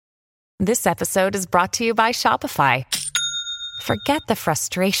This episode is brought to you by Shopify. Forget the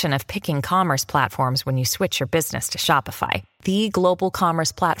frustration of picking commerce platforms when you switch your business to Shopify, the global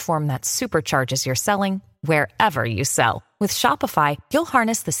commerce platform that supercharges your selling wherever you sell. With Shopify, you'll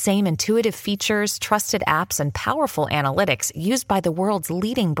harness the same intuitive features, trusted apps, and powerful analytics used by the world's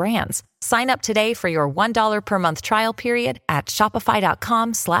leading brands. Sign up today for your $1 per month trial period at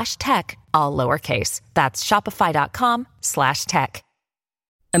shopify.com/tech, all lowercase. That's shopify.com/tech.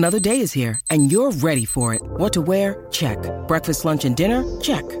 Another day is here, and you're ready for it. What to wear? Check. Breakfast, lunch, and dinner?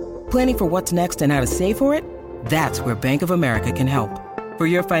 Check. Planning for what's next and how to save for it? That's where Bank of America can help. For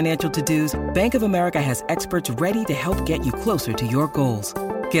your financial to-dos, Bank of America has experts ready to help get you closer to your goals.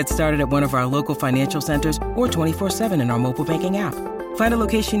 Get started at one of our local financial centers or 24/7 in our mobile banking app. Find a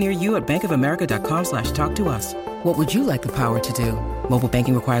location near you at bankofamerica.com/talktous. What would you like the power to do? Mobile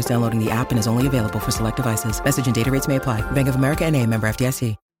banking requires downloading the app and is only available for select devices. Message and data rates may apply. Bank of America NA, member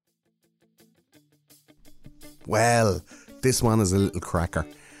FDIC. Well, this one is a little cracker.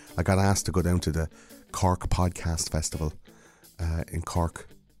 I got asked to go down to the Cork Podcast Festival in Cork,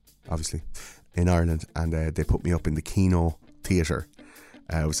 obviously, in Ireland, and they put me up in the Kino Theatre.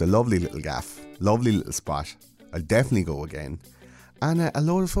 It was a lovely little gaff, lovely little spot. I'll definitely go again. And a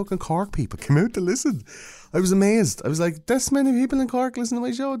load of fucking Cork people came out to listen. I was amazed. I was like, this many people in Cork listen to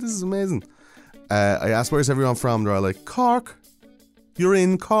my show. This is amazing. I asked, where's everyone from? They're all like, Cork. You're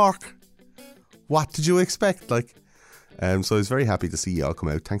in Cork. What did you expect? So I was very happy to see you all come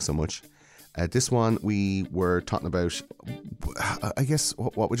out. Thanks so much. This one we were talking about, I guess,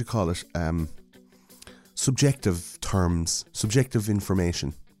 what would you call it? Subjective terms, subjective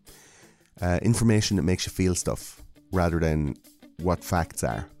information. Information that makes you feel stuff rather than what facts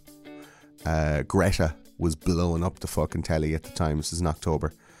are. Greta was blowing up the fucking telly at the time. This is in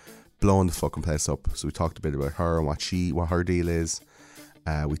October. Blowing the fucking place up. So we talked a bit about her and what her deal is.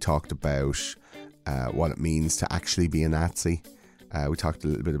 We talked about what it means to actually be a Nazi. We talked a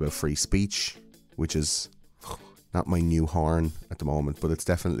little bit about free speech, which is not my new horn at the moment, but it's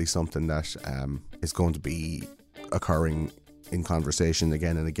definitely something that is going to be occurring in conversation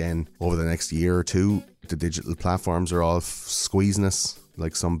again and again over the next year or two. The digital platforms are all squeezing us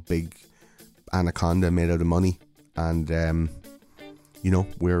like some big anaconda made out of money, and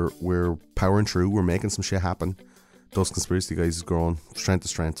we're powering through. We're making some shit happen. Those Conspiracy Guys is growing strength to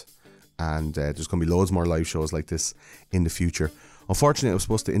strength, and there's going to be loads more live shows like this in the future. Unfortunately, I was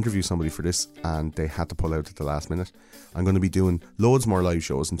supposed to interview somebody for this and they had to pull out at the last minute. I'm going to be doing loads more live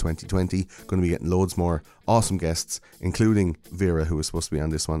shows in 2020. Going to be getting loads more awesome guests, including Vera, who was supposed to be on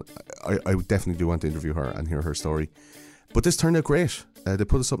this one. I definitely do want to interview her and hear her story. But this turned out great. They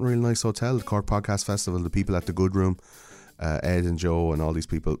put us up in a really nice hotel, the Cork Podcast Festival. The people at the Good Room, Ed and Joe and all these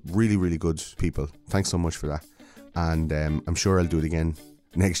people, really, really good people. Thanks so much for that. And I'm sure I'll do it again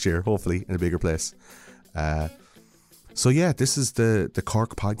next year, hopefully in a bigger place. So yeah, this is the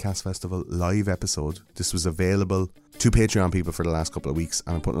Cork Podcast Festival live episode. This was available to Patreon people for the last couple of weeks,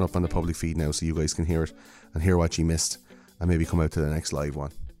 and I'm putting it up on the public feed now so you guys can hear it and hear what you missed and maybe come out to the next live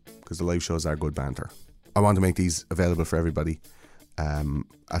one, because the live shows are good banter. I want to make these available for everybody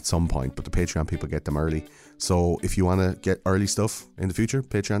at some point, but the Patreon people get them early. So if you want to get early stuff in the future,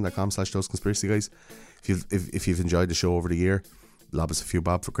 patreon.com/thoseconspiracyguys. If you've enjoyed the show over the year, lob us a few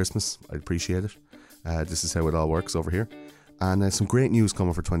bob for Christmas. I'd appreciate it. This is how it all works over here. And some great news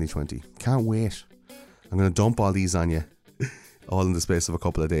coming for 2020. Can't wait. I'm going to dump all these on you all in the space of a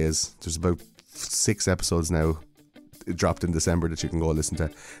couple of days. There's about 6 episodes now dropped in December that you can go listen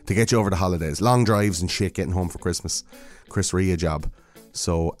to get you over the holidays. Long drives and shit, getting home for Christmas. Chris Rea job.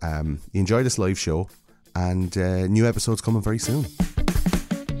 So you enjoy this live show, and new episodes coming very soon.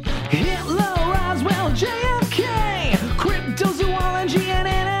 Hitler, Roswell, JFK, cryptozoology and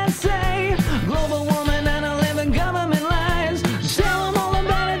NSA, global warming and 11 government lies. Tell them all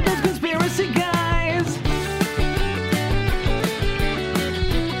about it, those conspiracy guys.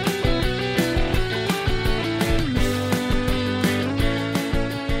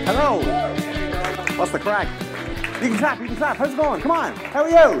 Hello. What's the crack? You can clap. How's it going? Come on. How are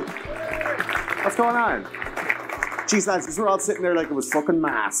you? What's going on? Jeez, lads, because we're all sitting there like it was fucking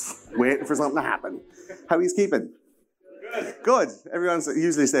mass, waiting for something to happen. How are you keeping? Good. Everyone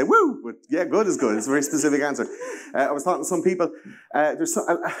usually say, woo, but yeah, good is good. It's a very specific answer. I was talking to some people. There's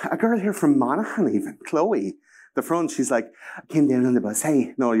a girl here from Monaghan even, Chloe. The front, she's like, I came down on the bus.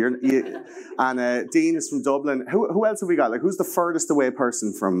 Hey, no, you. And Dean is from Dublin. Who else have we got? Like, who's the furthest away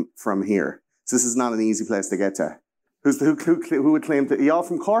person from here? So this is not an easy place to get to. Who would claim to? Are you all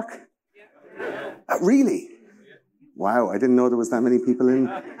from Cork? Yeah. Really? Wow, I didn't know there was that many people in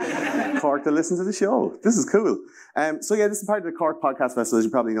Cork that listen to the show. This is cool. So yeah, this is part of the Cork Podcast Festival, as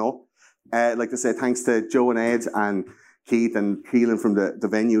you probably know. I'd like to say thanks to Joe and Ed and Keith and Keelan from the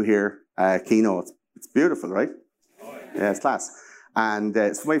venue here, Keno. It's beautiful, right? Yeah, it's class. And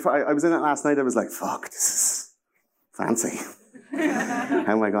it's funny, I was in it last night, I was like, fuck, this is fancy.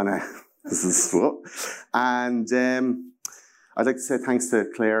 How am I gonna, this is, whoa. And I'd like to say thanks to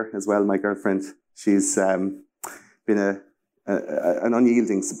Claire as well, my girlfriend. She's been an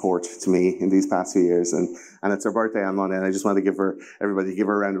unyielding support to me in these past few years, and it's her birthday on Monday, and I just want to give her a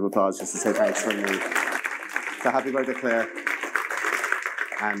round of applause just to say thanks from me. So happy birthday, Claire.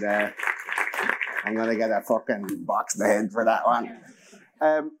 And I'm going to get a fucking box in the head for that one.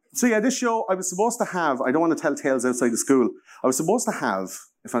 So yeah, this show, I was supposed to have, I don't want to tell tales outside the school, I was supposed to have,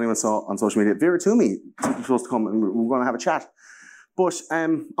 if anyone saw on social media, Vera Toomey was supposed to come and we're going to have a chat. But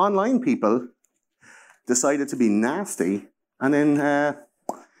online people decided to be nasty, and then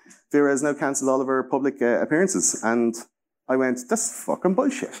Vera has now cancelled all of her public appearances, and I went, that's fucking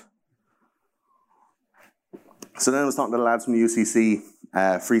bullshit. So then I was talking to the lads from the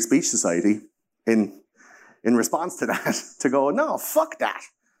UCC Free Speech Society in response to that, to go, no, fuck that.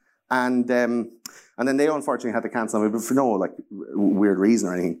 And then they unfortunately had to cancel me, but for no weird reason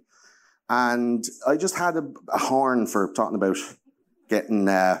or anything. And I just had a horn for talking about getting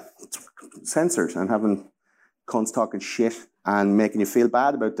censored and having cunts talking shit and making you feel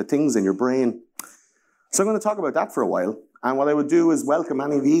bad about the things in your brain. So I'm going to talk about that for a while. And what I would do is welcome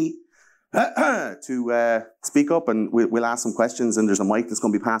any of you to speak up, and we'll ask some questions, and there's a mic that's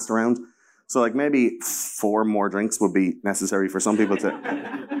going to be passed around. So maybe 4 more drinks would be necessary for some people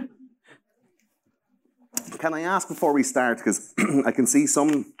to... Can I ask before we start, because I can see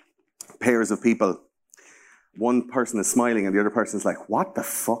some pairs of people, one person is smiling and the other person is like, what the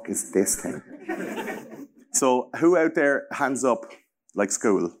fuck is this thing? So who out there, hands up, like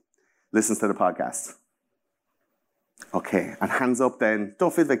school, listens to the podcast? Okay, and hands up then,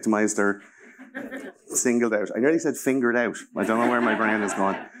 don't feel victimized or singled out. I nearly said fingered out. I don't know where my brain is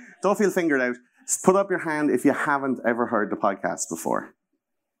going. Don't feel fingered out. Put up your hand if you haven't ever heard the podcast before.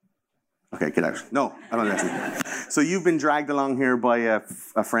 Okay, get out. No, I don't listen. So you've been dragged along here by a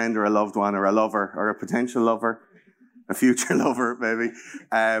friend or a loved one or a lover or a potential lover, a future lover maybe,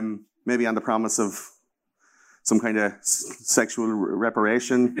 maybe on the promise of some kind of sexual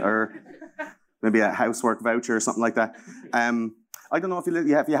reparation or maybe a housework voucher or something like that. I don't know if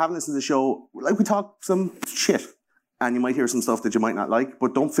you haven't listened to the show, like we talk some shit and you might hear some stuff that you might not like,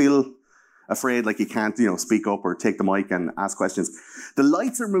 but don't feel afraid like you can't, speak up or take the mic and ask questions. The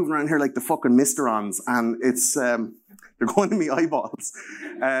lights are moving around here like the fucking Mysterons, and it's they're going in my eyeballs.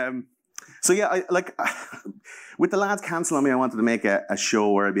 So yeah, with the lads cancelling me, I wanted to make a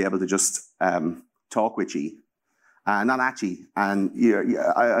show where I'd be able to just talk with you, not at you. And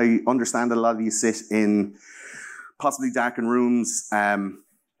I understand that a lot of you sit in possibly darkened rooms.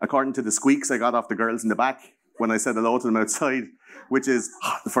 According to the squeaks I got off the girls in the back when I said hello to them outside, which is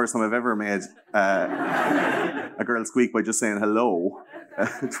the first time I've ever made a girl squeak by just saying hello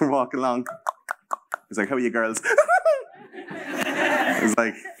from walking along. It's like, how are you girls? It's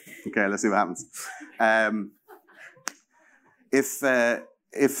like, okay, let's see what happens. If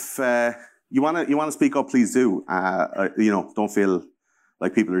you want to speak up, please do. Don't feel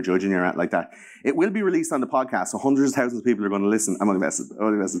like people are judging you or like that. It will be released on the podcast, so hundreds of thousands of people are going to listen. I'm only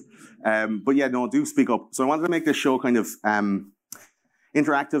messing. But yeah, no, do speak up. So I wanted to make this show kind of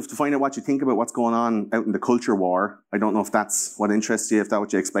interactive to find out what you think about what's going on out in the culture war. I don't know if that's what interests you, if that's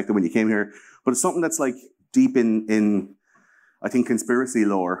what you expected when you came here, but it's something that's like deep in I think, conspiracy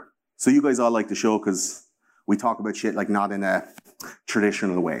lore. So you guys all like the show because we talk about shit like not in a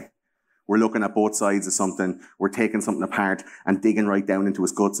traditional way. We're looking at both sides of something. We're taking something apart and digging right down into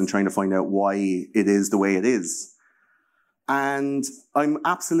its guts and trying to find out why it is the way it is. And I'm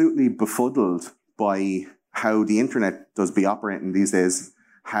absolutely befuddled by how the internet does be operating these days.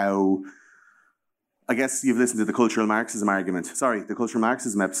 How, I guess you've listened to the cultural Marxism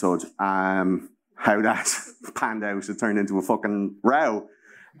episode. How that panned out. It turned into a fucking row.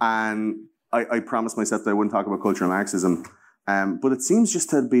 And I promised myself that I wouldn't talk about cultural Marxism. But it seems just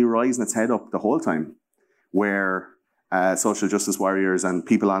to be rising its head up the whole time, where social justice warriors and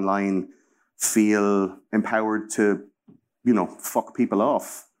people online feel empowered to, fuck people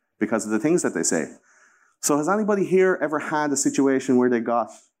off because of the things that they say. So has anybody here ever had a situation where they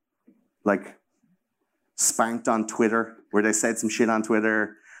got, spanked on Twitter, where they said some shit on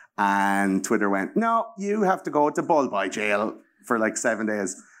Twitter, and Twitter went, no, you have to go to Bullboy jail for 7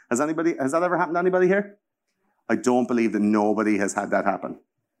 days. Has that ever happened to anybody here? I don't believe that nobody has had that happen.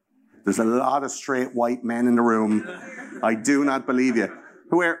 There's a lot of straight white men in the room. I do not believe you.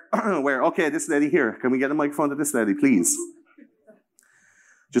 Where? Okay, this lady here. Can we get a microphone to this lady, please?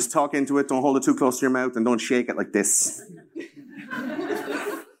 Just talk into it. Don't hold it too close to your mouth, and don't shake it like this.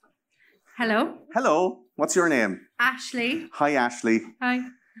 Hello. Hello. What's your name? Ashley. Hi, Ashley. Hi.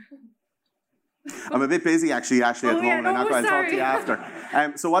 I'm a bit busy, actually, Ashley, at the moment. I'm not going to talk to you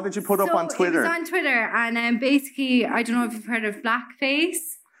after. So what did you put up on Twitter? It was on Twitter, and basically, I don't know if you've heard of blackface.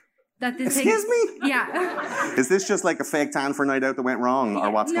 Excuse me? Yeah. Is this just like a fake tan for a night out that went wrong,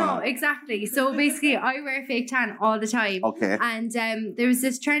 or what's going on? No, exactly. So basically, I wear fake tan all the time. Okay. And there was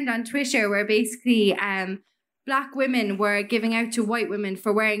this trend on Twitter where basically black women were giving out to white women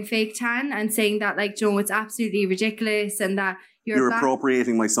for wearing fake tan and saying that, like, you know, it's absolutely ridiculous and that you're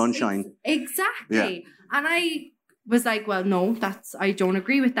appropriating my sunshine. Exactly. Yeah. And I was like, well, no, I don't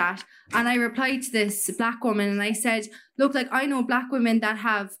agree with that. And I replied to this black woman and I said, look, like, I know black women that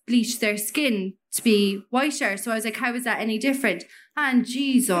have bleached their skin to be whiter. So I was like, how is that any different? And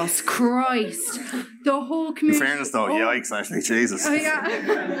Jesus Christ, the whole community. In fairness though, yikes, actually, Jesus. Oh,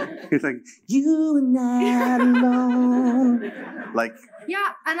 yeah. He's like, you are not alone. Like. Yeah,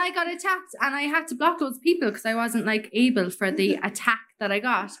 and I got attacked and I had to block those people because I wasn't, like, able for the attack that I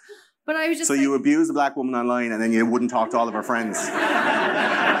got. But I was just So you abused a black woman online and then you wouldn't talk to all of her friends.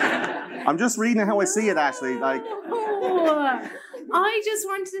 I'm just reading how I see it, Ashley. Like, I just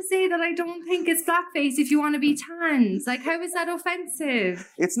wanted to say that I don't think it's blackface if you want to be tanned. Like, how is that offensive?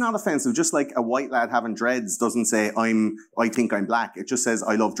 It's not offensive. Just like a white lad having dreads doesn't say I think I'm black. It just says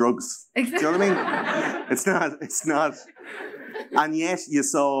I love drugs. Exactly. Do you know what I mean? It's not. And yet you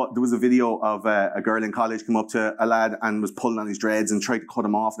saw there was a video of a girl in college come up to a lad and was pulling on his dreads and tried to cut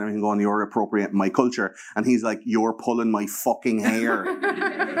him off and everything, going, you're appropriating my culture. And he's like, you're pulling my fucking hair.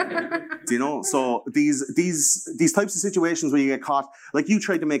 Do you know? So these types of situations where you get caught, like you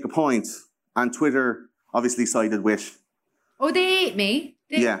tried to make a point and Twitter obviously sided with. Oh, they ate me.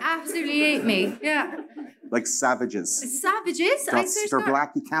 They absolutely ate me. Yeah. Like savages. Savages? They're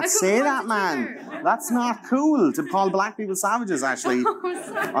black. You can't say that, man. That's not cool to call black people savages, actually. Do you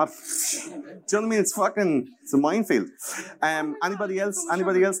know what I mean? It's a minefield. Anybody else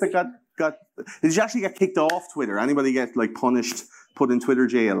that got did you actually get kicked off Twitter? Anybody get, like, punished, put in Twitter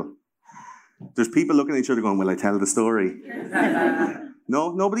jail? There's people looking at each other going, will I tell the story?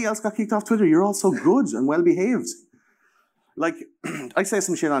 No, nobody else got kicked off Twitter. You're all so good and well behaved. Like, I say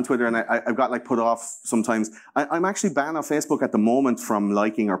some shit on Twitter and I've got, like, put off sometimes. I'm actually banned on Facebook at the moment from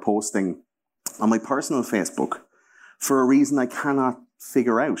liking or posting on my personal Facebook for a reason I cannot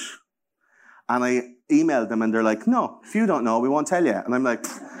figure out. And I emailed them and they're like, no, if you don't know, we won't tell you. And I'm like,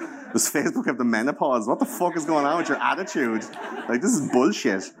 does Facebook have the menopause? What the fuck is going on with your attitude? Like, this is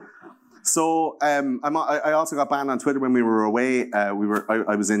bullshit. So I also got banned on Twitter when we were away. I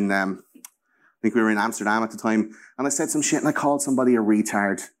was in... I think we were in Amsterdam at the time, and I said some shit and I called somebody a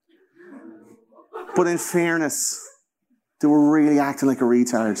retard. But in fairness, they were really acting like a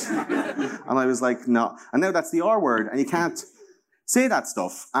retard. And I was like, no. And now that's the R word, and you can't say that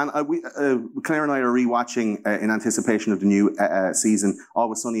stuff. And Claire and I are rewatching in anticipation of the new season,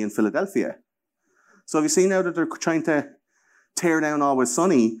 Always Sunny in Philadelphia. So have you seen now that they're trying to tear down Always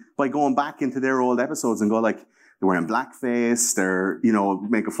Sunny by going back into their old episodes and go like, they're wearing blackface, they're,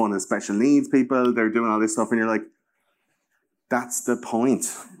 making fun of special needs people, they're doing all this stuff, and you're like, that's the point.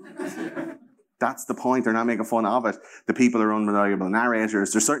 That's the point. They're not making fun of it. The people are unreliable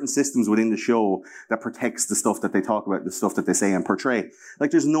narrators. There's certain systems within the show that protects the stuff that they talk about, the stuff that they say and portray.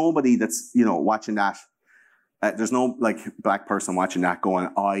 Like, there's nobody that's, watching that. There's no, like, black person watching that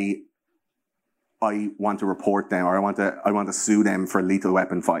going, I want to report them, or I want to sue them for Lethal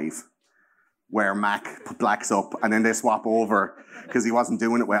Weapon 5. Where Mac put blacks up and then they swap over because he wasn't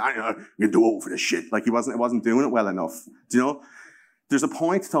doing it well. You're too old for this shit. Like, it wasn't doing it well enough. Do you know? There's a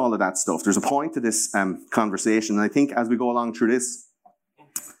point to all of that stuff. There's a point to this conversation. And I think as we go along through this,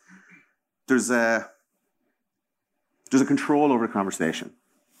 there's a control over the conversation.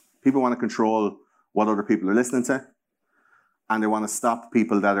 People want to control what other people are listening to, and they want to stop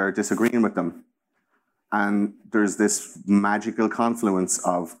people that are disagreeing with them. And there's this magical confluence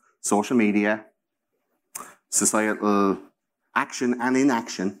of social media, societal action and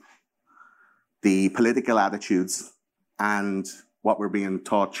inaction, the political attitudes, and what we're being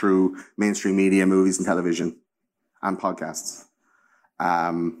taught through mainstream media, movies and television, and podcasts.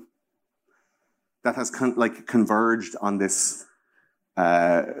 That has converged on this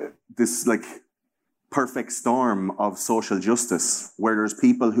perfect storm of social justice, where there's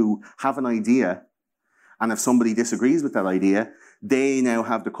people who have an idea, and if somebody disagrees with that idea, they now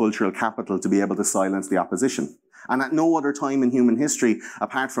have the cultural capital to be able to silence the opposition. And at no other time in human history,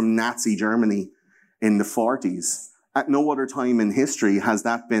 apart from Nazi Germany in the 40s, at no other time in history has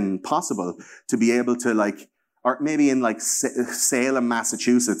that been possible, to be able to, like, or maybe in like Salem,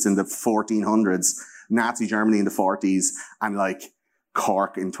 Massachusetts in the 1400s, Nazi Germany in the 40s, and like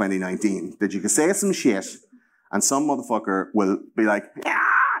Cork in 2019. That you can say some shit and some motherfucker will be like, yeah!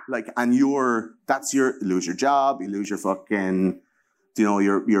 Like, and lose your job, you lose your fucking, you know,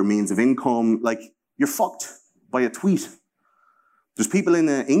 your means of income. Like, you're fucked by a tweet. There's people in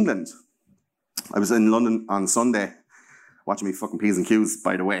England. I was in London on Sunday, watching me fucking P's and Q's,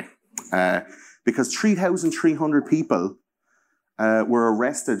 by the way, because 3,300 people were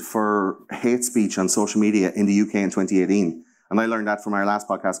arrested for hate speech on social media in the UK in 2018. And I learned that from our last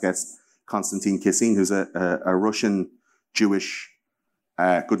podcast guest, Konstantin Kisin, who's a Russian-Jewish,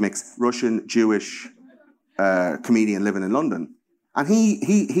 good mix, Russian-Jewish comedian living in London. And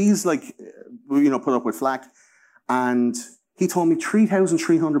he's like, you know, put up with flack. And he told me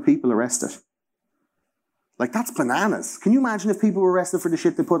 3,300 people arrested. Like, that's bananas. Can you imagine if people were arrested for the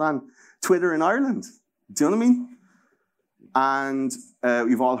shit they put on Twitter in Ireland? Do you know what I mean? And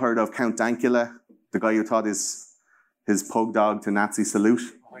you've all heard of Count Dankula, the guy who taught his pug dog to Nazi salute.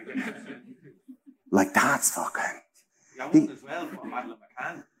 Like, that's fucking... Yeah, one as well from Madeleine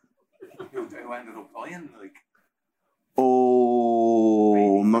McCann, who ended up dying, like...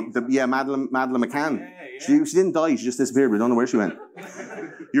 Oh, Madeleine McCann. Yeah. She didn't die, she just disappeared. We don't know where she went.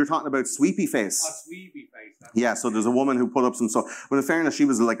 You're talking about Sweepy Face. Oh, Sweepy Face. Yeah, so there's a woman who put up some stuff. But in fairness, she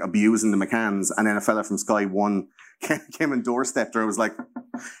was like abusing the McCanns, and then a fella from Sky One came and doorstepped her and was like,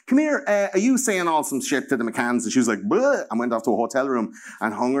 come here, are you saying all some shit to the McCanns? And she was like, bleh, and went off to a hotel room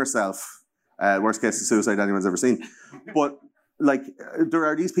and hung herself. Worst case of suicide anyone's ever seen. But like, there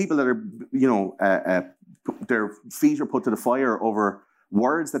are these people that are, you know, their feet are put to the fire over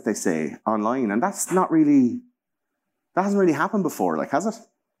words that they say online, and that hasn't really happened before, like, has it?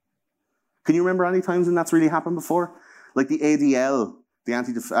 Can you remember any times when that's really happened before? Like the ADL, the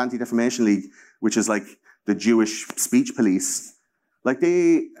Anti-Defamation League, which is like the Jewish speech police, like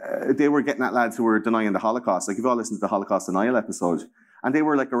they were getting at lads who were denying the Holocaust. Like, you've all listened to the Holocaust Denial episode, and they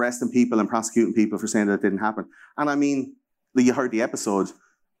were like arresting people and prosecuting people for saying that it didn't happen. And I mean, you heard the episode,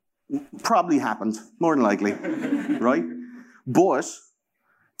 probably happened, more than likely, right? But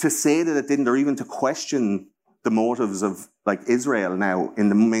to say that it didn't, or even to question the motives of like Israel now in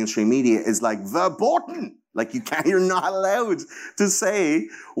the mainstream media is like verboten. Like, you're not allowed to say,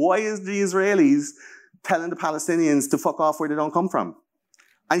 why is the Israelis telling the Palestinians to fuck off where they don't come from?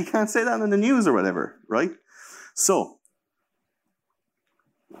 And you can't say that in the news or whatever, right? So,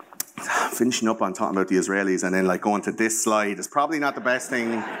 finishing up on talking about the Israelis and then like going to this slide is probably not the best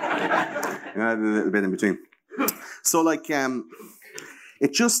thing. A little bit in between. So like,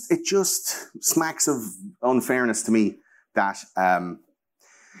 it just smacks of unfairness to me that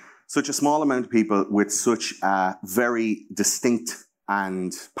such a small amount of people with such a very distinct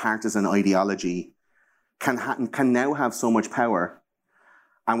and partisan ideology can now have so much power.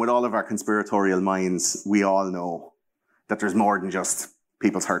 And with all of our conspiratorial minds, we all know that there's more than just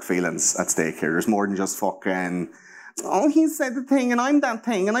people's hurt feelings at stake here. There's more than just fucking, oh, he said the thing and I'm that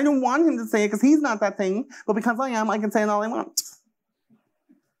thing and I don't want him to say it because he's not that thing, but because I am, I can say it all I want.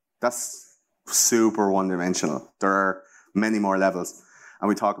 That's super one-dimensional. There are many more levels, and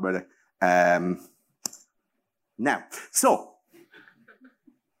we talk about it now. So,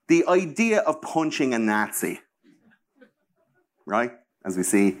 the idea of punching a Nazi, right? As we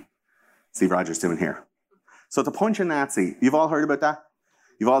see Steve Rogers doing here. So to punch a Nazi, you've all heard about that?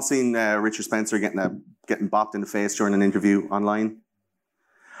 You've all seen Richard Spencer getting bopped in the face during an interview online?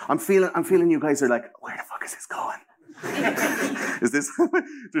 I'm feeling you guys are like, where the fuck is this going? Is this,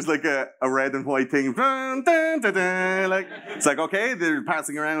 there's like a red and white thing, dun, dun, dun, dun, like, it's like, okay, they're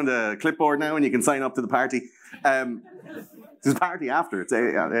passing around a clipboard now and you can sign up to the party. There's a party after, it's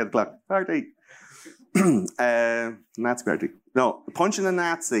 8 o'clock, party. Nazi party. No, punching a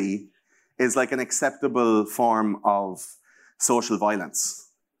Nazi is like an acceptable form of social violence.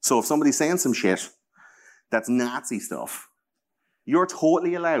 So if somebody's saying some shit that's Nazi stuff, you're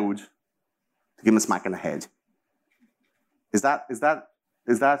totally allowed to give them a smack in the head. Is that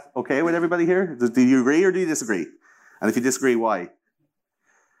okay with everybody here? Do you agree or do you disagree? And if you disagree, why?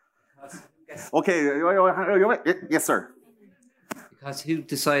 Okay, yes, sir. Because who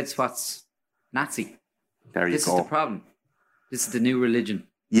decides what's Nazi? There you go. This is the problem. This is the new religion.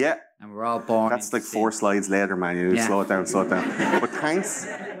 Yeah. And we're all born. That's like 4 slides later, man. You need to slow it down. But thanks.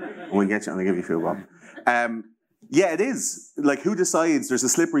 We'll get you, and I'll give you a few, Bob. Yeah, it is. Like, who decides? There's a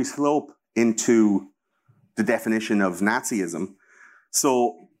slippery slope into the definition of Nazism.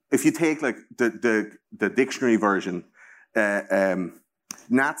 So if you take like the dictionary version,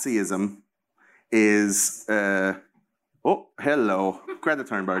 Nazism is oh, hello. Greta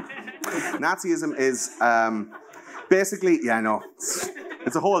Thunberg. Nazism is basically, yeah, I know,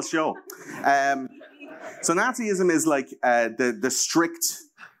 it's a whole show. So Nazism is like the strict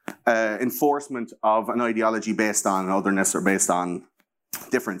enforcement of an ideology based on otherness or based on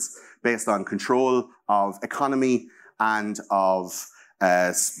difference, based on control of economy and of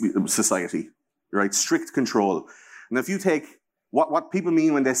society, right? Strict control. And if you take what people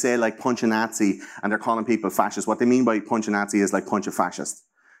mean when they say like punch a Nazi and they're calling people fascist, what they mean by punch a Nazi is like punch a fascist.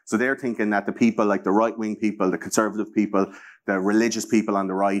 So they're thinking that the people, like the right-wing people, the conservative people, the religious people on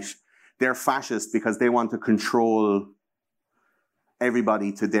the right, they're fascist because they want to control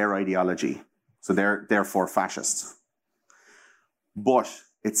everybody to their ideology. So they're therefore fascist. But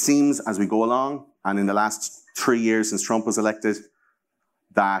it seems as we go along, and in the last 3 years since Trump was elected,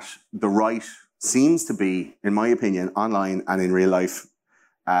 that the right seems to be, in my opinion, online and in real life,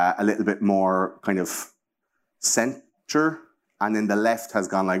 a little bit more kind of center, and then the left has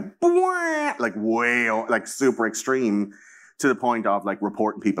gone like way, like super extreme to the point of like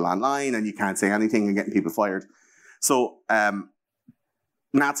reporting people online and you can't say anything and getting people fired. So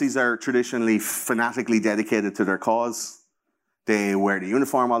Nazis are traditionally fanatically dedicated to their cause. They wear the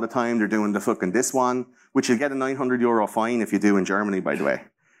uniform all the time. They're doing the fucking this one, which you'll get a €900 fine if you do in Germany, by the way.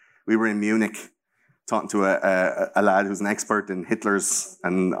 We were in Munich talking to a lad who's an expert in Hitler's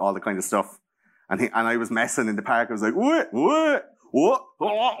and all the kind of stuff. And I was messing in the park. I was like, what?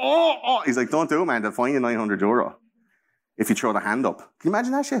 Oh. He's like, don't do it, man. They'll fine you €900 if you throw the hand up. Can you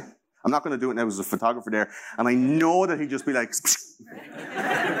imagine that shit? I'm not going to do it now. There's a photographer there. And I know that he'd just be like,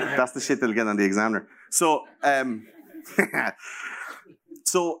 that's the shit they'll get on the examiner. So,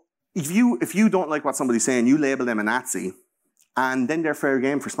 so if you don't like what somebody's saying, you label them a Nazi, and then they're fair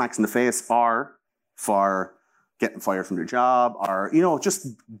game for smacks in the face or for getting fired from their job or, just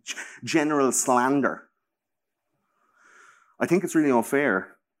general slander. I think it's really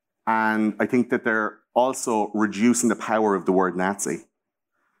unfair. And I think that they're also reducing the power of the word Nazi.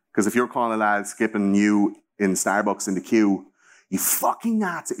 Because if you're calling a lad skipping you in Starbucks in the queue, you fucking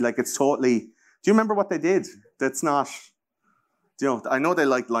Nazi, like it's totally, do you remember what they did? That's not, I know they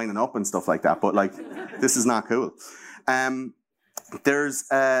like lining up and stuff like that, but like, this is not cool. There's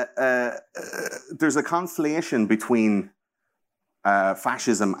a conflation between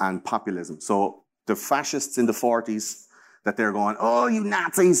fascism and populism. So the fascists in the 40s, that they're going, oh, you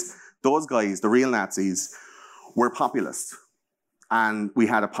Nazis, those guys, the real Nazis, were populists. And we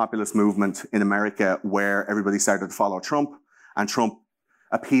had a populist movement in America where everybody started to follow Trump, and Trump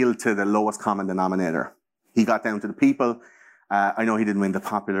appealed to the lowest common denominator. He got down to the people. I know he didn't win the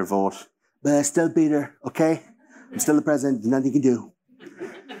popular vote, but I still beat her, okay? I'm still the president, there's nothing you can do.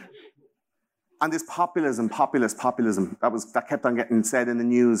 And this populism, that kept on getting said in the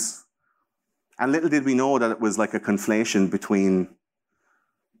news. And little did we know that it was like a conflation between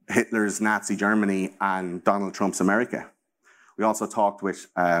Hitler's Nazi Germany and Donald Trump's America. We also talked with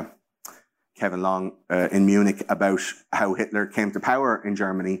Kevin Long in Munich about how Hitler came to power in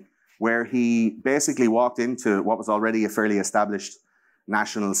Germany, where he basically walked into what was already a fairly established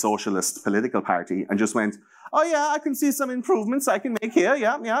National Socialist political party and just went, oh yeah, I can see some improvements I can make here.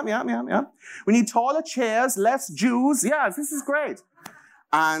 Yeah. We need taller chairs, less Jews. Yeah, this is great.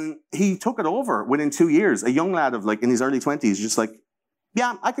 And he took it over within 2 years. A young lad of like in his early 20s, just like,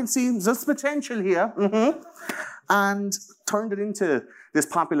 yeah, I can see there's potential here. Mm-hmm. And turned it into this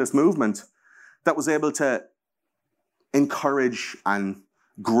populist movement that was able to encourage and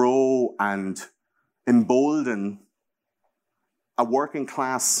grow and embolden a working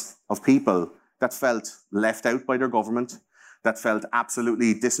class of people that felt left out by their government, that felt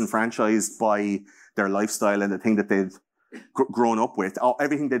absolutely disenfranchised by their lifestyle and the thing that they'd grown up with.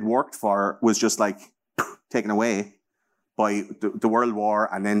 Everything they'd worked for was just like taken away by the World War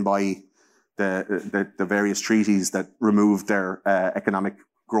and then by the various treaties that removed their economic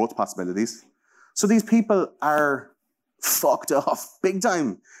growth possibilities. So these people are fucked off big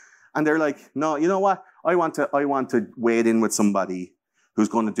time. And they're like, no, you know what? I want to wade in with somebody who's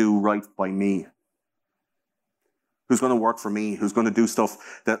going to do right by me, who's going to work for me, who's going to do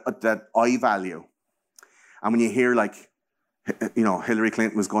stuff that I value. And when you hear like, Hillary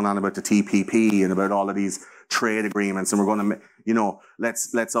Clinton was going on about the TPP and about all of these trade agreements, and we're going to,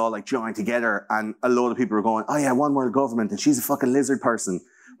 let's all like join together. And a load of people are going, oh yeah, one world government, and she's a fucking lizard person.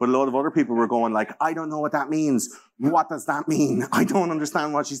 But a lot of other people were going like, I don't know what that means. What does that mean? I don't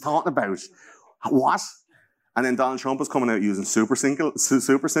understand what she's talking about. What? And then Donald Trump was coming out using super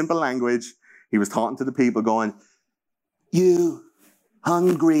simple language. He was talking to the people going, you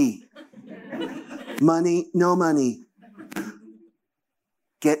hungry. Money, no money.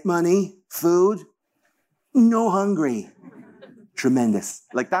 Get money, food, no hungry. tremendous.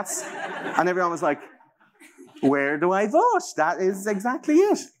 Like that's, and everyone was like, where do I vote? That is exactly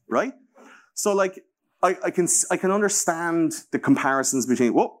it, right? So like, I can understand the comparisons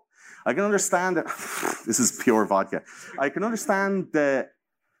between, I can understand that, this is pure vodka. I can understand the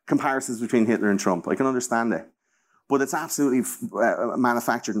comparisons between Hitler and Trump. I can understand it. But it's absolutely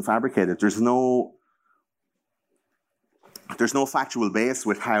manufactured and fabricated. There's no factual base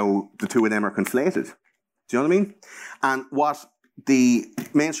with how the two of them are conflated. Do you know what I mean? And what the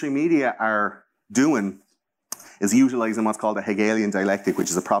mainstream media are doing is utilizing what's called a Hegelian dialectic, which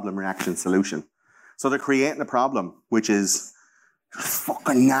is a problem, reaction, solution. So they're creating a problem, which is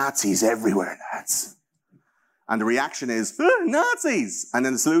fucking Nazis everywhere, lads. And the reaction is, Nazis! And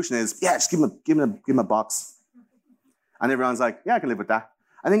then the solution is, yeah, just give him a box. And everyone's like, yeah, I can live with that.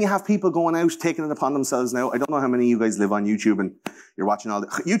 And then you have people going out, taking it upon themselves now. I don't know how many of you guys live on YouTube and you're watching all the...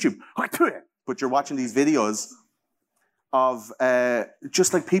 YouTube! But you're watching these videos of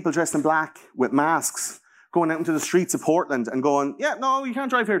just like people dressed in black with masks going out into the streets of Portland and going, yeah, no, you can't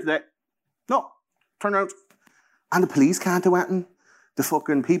drive here today. No, turn around. And the police can't do anything. The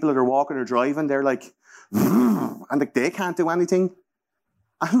fucking people that are walking or driving, they're like, and like they can't do anything.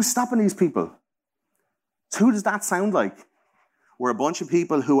 And who's stopping these people? So who does that sound like? We're a bunch of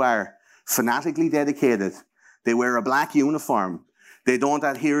people who are fanatically dedicated. They wear a black uniform. They don't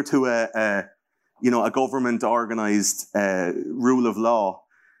adhere to a government-organized rule of law.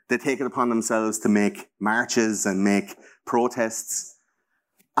 They take it upon themselves to make marches and make protests.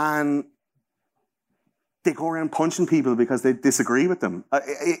 And they go around punching people because they disagree with them.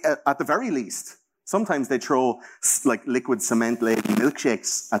 At the very least, sometimes they throw like liquid cement-laden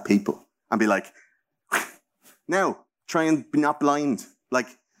milkshakes at people and be like, now, try and be not blind. Like,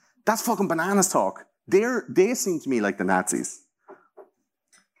 that's fucking bananas talk. They seem to me like the Nazis.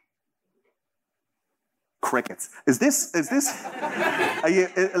 Crickets. Is this, are you,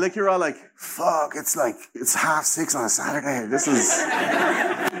 like you're all like, fuck, it's 6:30 on a Saturday. This is,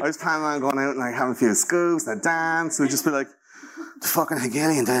 I was planning on going out and like having a few scoops and a dance. We'd just be like, the fucking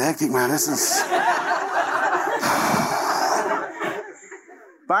Hegelian dialectic, man, this is.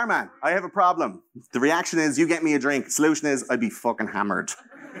 Barman, I have a problem. The reaction is, you get me a drink. Solution is, I'd be fucking hammered.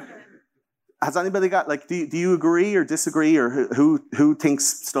 Has anybody got, like, do you agree or disagree, or who thinks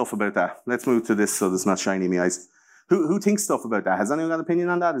stuff about that? Let's move to this so there's not shiny in my eyes. Who thinks stuff about that? Has anyone got an opinion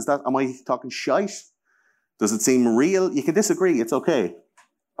on that? Am I talking shite? Does it seem real? You can disagree, it's okay.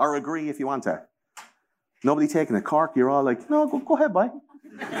 Or agree if you want to. Nobody taking a cork, you're all like, no, go ahead, boy.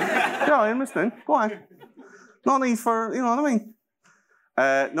 Yeah, I'm listening, go on. No need for, you know what I mean?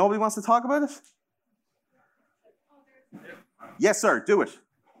 Nobody wants to talk about it? Yes, sir, do it.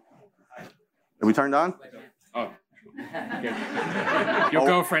 Are we turned on? Oh. Your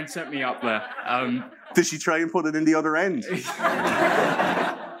girlfriend set me up there. Did she try and put it in the other end? She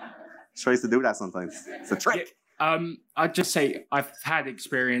tries to do that sometimes. It's a trick. I'd just say I've had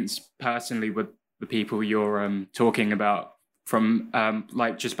experience personally with the people you're talking about from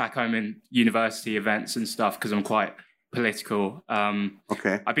like just back home in university events and stuff, because I'm quite political.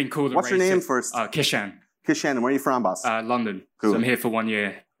 Okay. I've been called a What's racist. Your name first? Kishan. Kishan, and where are you from, boss? London. Cool. So I'm here for 1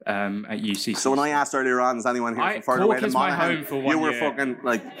 year at UCC. So when I asked earlier on, is anyone here from further away than Monaghan? Home for 1 you were year. fucking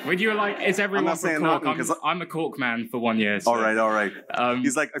like... When you were like, is everyone from Cork? I'm a Cork man for 1 year. So. All right.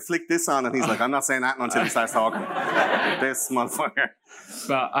 He's like, I flicked this on, and he's like, I'm not saying that until he starts talking. This motherfucker.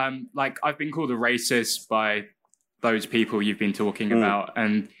 But like, I've been called a racist by those people you've been talking about,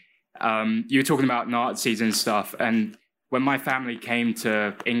 and you were talking about Nazis and stuff, and when my family came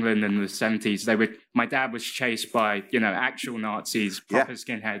to England in the 70s, my dad was chased by, actual Nazis, proper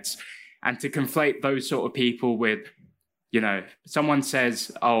skinheads. And to conflate those sort of people with, someone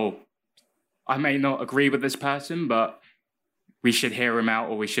says, oh, I may not agree with this person, but we should hear him out,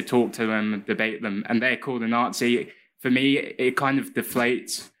 or we should talk to them and debate them, and they're called a Nazi. For me, it kind of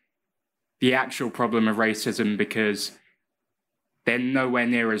deflates the actual problem of racism, because they're nowhere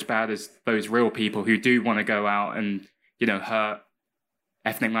near as bad as those real people who do want to go out and hurt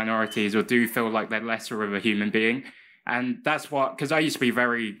ethnic minorities, or do feel like they're lesser of a human being. And that's because I used to be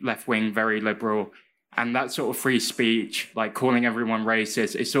very left-wing, very liberal, and that sort of free speech, like calling everyone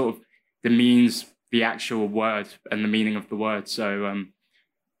racist, it sort of demeans the actual word and the meaning of the word. So,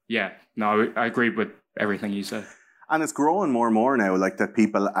 I agree with everything you said. And it's growing more and more now, like that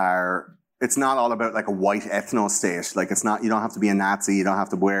people are, it's not all about like a white ethno state. Like it's not, you don't have to be a Nazi, you don't have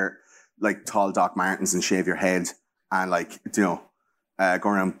to wear like tall Doc Martens and shave your head and like, go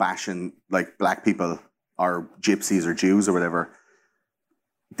around bashing like black people or gypsies or Jews or whatever.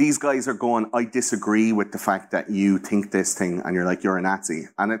 These guys are going, I disagree with the fact that you think this thing, and you're like, you're a Nazi.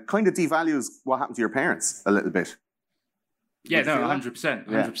 And it kind of devalues what happened to your parents a little bit. Yeah, Would you no, feel that? 100%.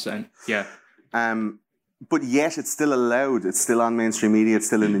 100%. Yeah. But yet it's still allowed. It's still on mainstream media. It's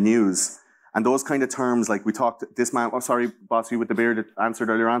still in the news. And those kind of terms, like we talked, this man, oh, sorry, boss, you with the beard that answered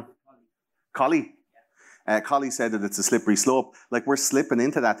earlier on? Collie. Collie said that it's a slippery slope. Like we're slipping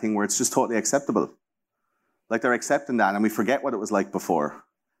into that thing where it's just totally acceptable. Like they're accepting that and we forget what it was like before.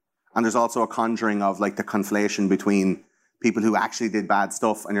 And there's also a conjuring of like the conflation between people who actually did bad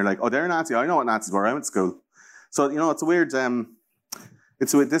stuff and you're like, oh, they're Nazi. I know what Nazis were. I went to school. So, you know, it's a weird,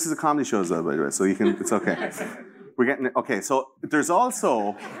 this is a comedy show as well, by the way, so you can, it's okay. We're getting it. Okay, so there's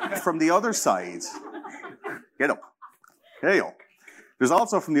also, from the other side, get up. There you go. There's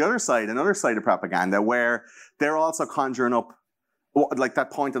also from the other side, another side of propaganda where they're also conjuring up, like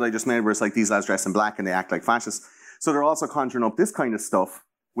that point that I just made where it's like these lads dress in black and they act like fascists. So they're also conjuring up this kind of stuff,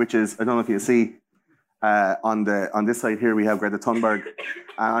 which is, I don't know if you see, on this side here we have Greta Thunberg,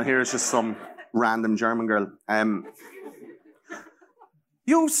 and on here is just some random German girl.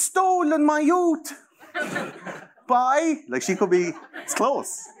 You've stolen my youth! Bye! Like she could be, it's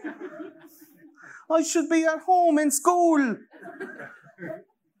close. I should be at home in school!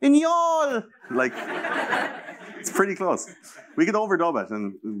 In y'all! Like, it's pretty close. We could overdub it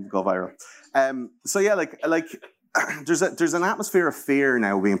and go viral. So yeah, like there's an atmosphere of fear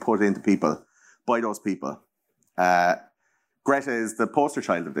now being put into people by those people. Greta is the poster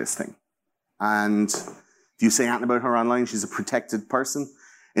child of this thing. And if you say anything about her online, she's a protected person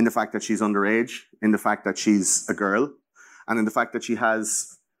in the fact that she's underage, in the fact that she's a girl, and in the fact that she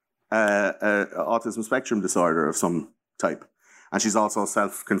has autism spectrum disorder of some type. And she's also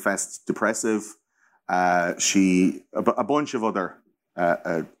self-confessed depressive. A bunch of other,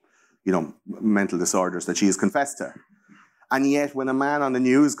 mental disorders that she has confessed to. And yet, when a man on the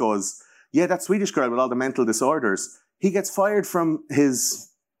news goes, yeah, that Swedish girl with all the mental disorders, he gets fired from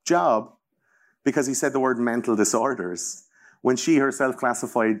his job because he said the word mental disorders, when she herself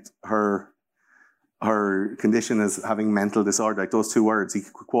classified her condition as having mental disorder, like those two words, he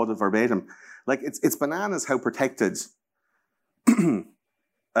quoted verbatim. Like, it's bananas how protected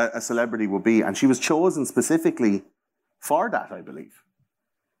a celebrity would be. And she was chosen specifically for that, I believe.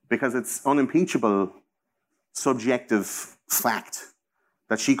 Because it's unimpeachable, subjective fact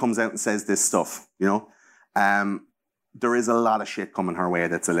that she comes out and says this stuff, you know? There is a lot of shit coming her way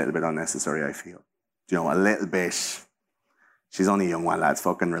that's a little bit unnecessary, I feel. You know, a little bit. She's only a young one, lads.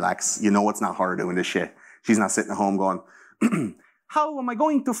 Fucking relax. You know it's not her doing this shit. She's not sitting at home going, how am I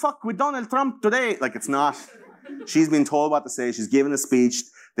going to fuck with Donald Trump today? Like, it's not. She's been told what to say. She's given a speech.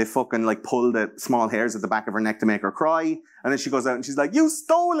 They fucking, like, pull the small hairs at the back of her neck to make her cry. And then she goes out and she's like, you've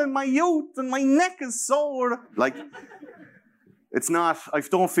stolen my youth and my neck is sore. Like, it's not, I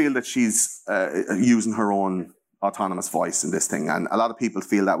don't feel that she's using her own autonomous voice in this thing. And a lot of people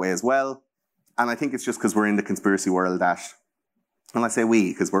feel that way as well. And I think it's just because we're in the conspiracy world that, and I say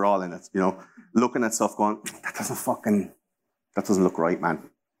we, because we're all in it, you know, looking at stuff going, that doesn't look right, man.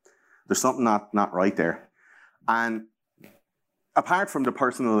 There's something not right there. And apart from the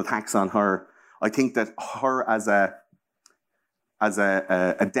personal attacks on her, I think that her as a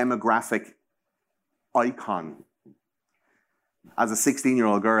demographic icon, as a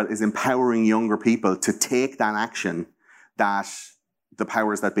 16-year-old girl, is empowering younger people to take that action that the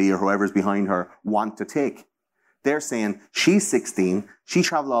powers that be or whoever's behind her want to take. They're saying, she's 16, she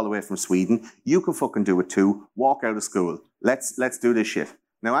travelled all the way from Sweden, you can fucking do it too, walk out of school, let's do this shit.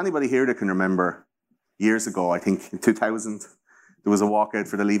 Now, anybody here that can remember years ago, I think in 2000, there was a walkout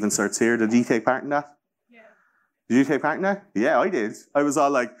for the Leaving Certs here. Did you take part in that? Yeah. Did you take part in that? Yeah, I did. I was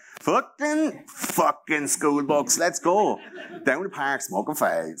all like, fucking school books, let's go. Down the park, smoking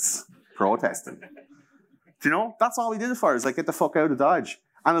fags, protesting. Do you know? That's all we did it for, is like, get the fuck out of Dodge.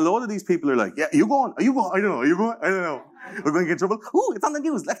 And a load of these people are like, yeah, are you going? I don't know. Are you going? I don't know. We're going to get in trouble. Ooh, it's on the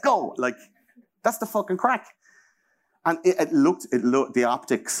news. Let's go. Like, that's the fucking crack. And it looked, the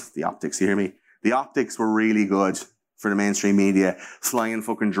optics, you hear me? The optics were really good for the mainstream media, flying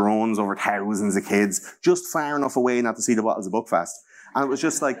fucking drones over thousands of kids, just far enough away not to see the bottles of Buckfast. And it was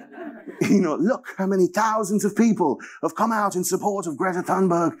just like, you know, look how many thousands of people have come out in support of Greta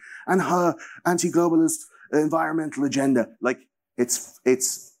Thunberg and her anti-globalist environmental agenda. Like, it's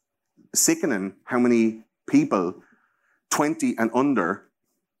sickening how many people, 20 and under,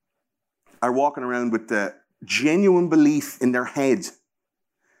 are walking around with the genuine belief in their head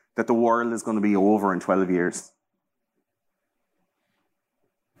that the world is going to be over in 12 years.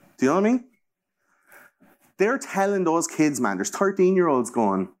 Do you know what I mean? They're telling those kids, man, there's 13-year-olds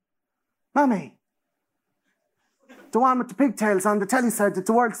going, Mommy, the one with the pigtails on the telly said that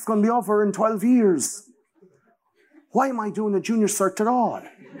the world's going to be over in 12 years. Why am I doing a junior cert at all?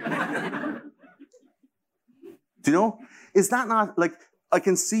 Do you know? is that not, like, I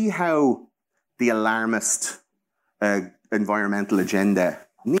can see how the alarmist environmental agenda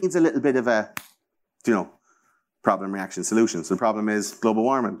needs a little bit of a, problem, reaction, solution. So the problem is global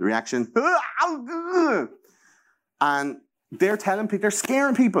warming. The reaction, and they're telling people, they're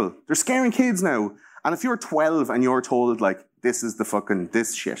scaring people. They're scaring kids now. And if you're 12 and you're told, like, this is the fucking,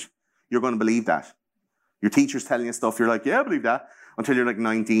 this shit, you're going to believe that. Your teacher's telling you stuff, you're like, yeah, I believe that. Until you're like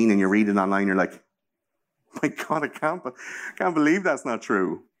 19 and you read it online, you're like, my God, I can't believe that's not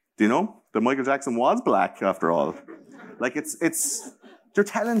true. Do you know? That Michael Jackson was black, after all. Like, they're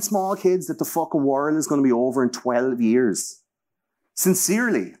telling small kids that the fucking world is going to be over in 12 years.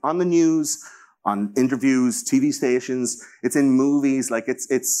 Sincerely, on the news, on interviews, TV stations, it's in movies, like,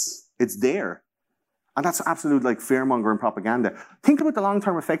 it's there. And that's absolute, like, fear-mongering propaganda. Think about the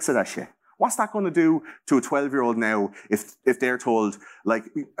long-term effects of that shit. What's that going to do to a 12-year-old now if they're told, like,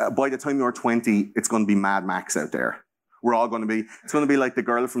 by the time you're 20, it's going to be Mad Max out there? We're all going to be, it's going to be like The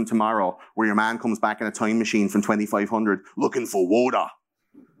Girl from Tomorrow, where your man comes back in a time machine from 2500 looking for water.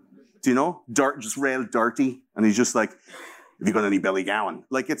 Do you know? Just real dirty. And he's just like, have you got any Billy Gowan?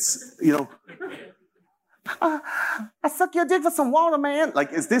 Like, it's, I suck your dick for some water, man.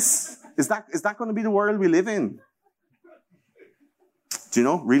 Like, is that going to be the world we live in? Do you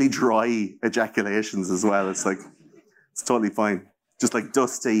know? Really dry ejaculations as well. It's like, it's totally fine. Just like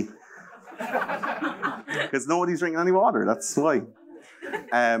dusty. Because nobody's drinking any water. That's why.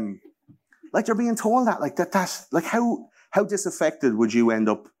 Like, you're being told that. Like, like, how disaffected would you end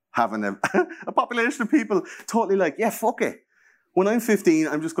up having a population of people totally like, yeah, fuck it. When I'm 15,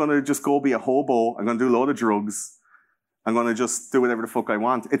 I'm just going to go be a hobo. I'm going to do a load of drugs. I'm going to just do whatever the fuck I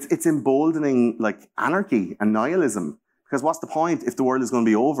want. It's emboldening, like, anarchy and nihilism. Because what's the point if the world is going to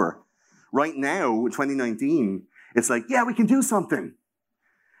be over? Right now, 2019, it's like, yeah, we can do something.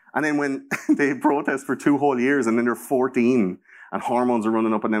 And then when they protest for 2 whole years and then they're 14 and hormones are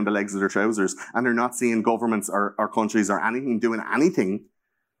running up and down the legs of their trousers and they're not seeing governments or countries or anything doing anything,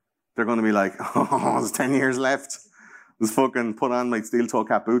 they're going to be like, oh, there's 10 years left. Just fucking put on, like, steel-toe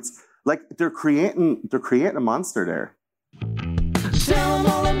cap boots. Like, they're creating a monster there. Tell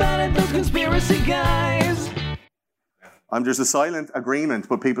them all about it, those conspiracy guys. There's a silent agreement,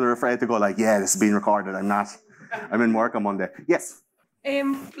 but people are afraid to go like, yeah, this is being recorded. I'm in work on Monday. Yes.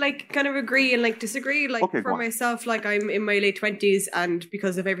 Like, kind of agree and, like, disagree. Like, okay, for myself, like, I'm in my late 20s, and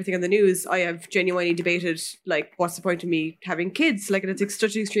because of everything on the news, I have genuinely debated, like, what's the point of me having kids? Like, and it's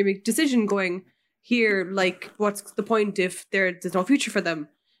such an extreme decision going here. Like, what's the point if there's no future for them?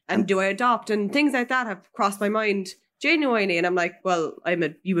 And do I adopt? And things like that have crossed my mind genuinely. And I'm like, well, I'm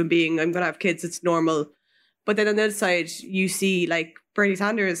a human being. I'm going to have kids. It's normal. But then on the other side, you see, like, Bernie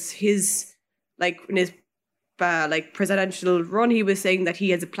Sanders, his, like, in his like, presidential run, he was saying that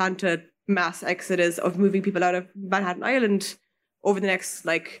he has a plan to mass exodus of moving people out of Manhattan Island over the next,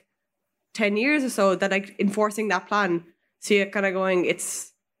 like, 10 years or so, that, like, enforcing that plan. So you're kind of going,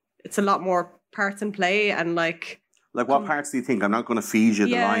 it's a lot more parts in play, and, like... Like, what parts do you think? I'm not going to feed you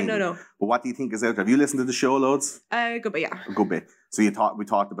the line. No. But what do you think is out there? Have you listened to the show loads? A good bit, yeah. A good bit. So we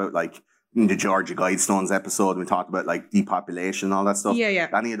talked about, like, in the Georgia Guidestones episode, we talked about, like, depopulation and all that stuff. Yeah.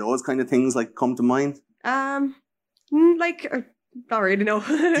 Any of those kind of things, like, come to mind? Like, not really, no.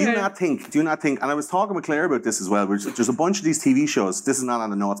 Do you not think, and I was talking with Claire about this as well, there's a bunch of these TV shows, this is not on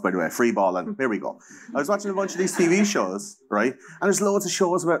the notes, by the way, Free Ball, and here we go. I was watching a bunch of these TV shows, right? And there's loads of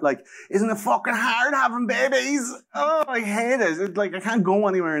shows about, like, isn't it fucking hard having babies? Oh, I hate it. It's like, I can't go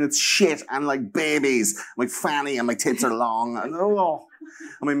anywhere and it's shit, and, like, babies, my fanny and my tits are long, and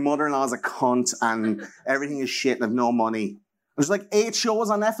my mother-in-law's a cunt, and everything is shit, and I've no money. There's, like, 8 shows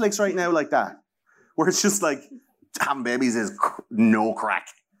on Netflix right now like that, where it's just like, having babies is no crack.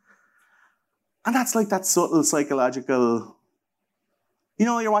 And that's like that subtle psychological,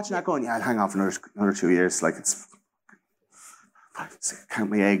 you're watching that going, yeah, I'll hang on for another 2 years. Like, it's,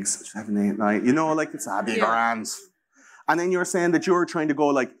 count my eggs, 7, 8, 9, like, it's big grand. And then you're saying that you're trying to go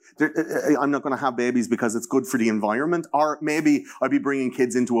like, I'm not going to have babies because it's good for the environment. Or maybe I'll be bringing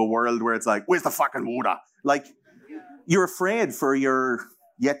kids into a world where it's like, where's the fucking water? Like, you're afraid for your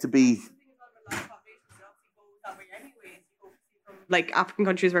yet to be... Like, African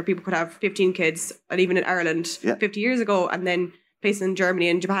countries where people could have 15 kids, and even in Ireland 50 years ago, and then places in Germany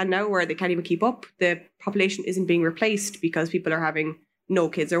and Japan now where they can't even keep up. The population isn't being replaced because people are having no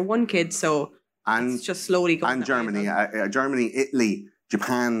kids or 1 kid, so it's just slowly going. And Germany, Germany, Italy,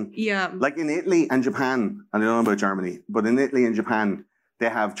 Japan. Yeah. Like, in Italy and Japan, I don't know about Germany, but in Italy and Japan, they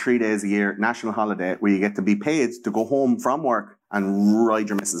have 3 days a year, national holiday, where you get to be paid to go home from work and ride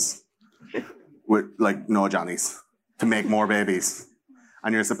your missus with, like, no Johnnies, to make more babies.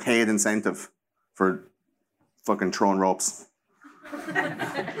 And there's a paid incentive for fucking throwing ropes.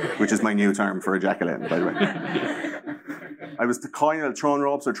 Which is my new term for ejaculating, by the way. I was kind of throwing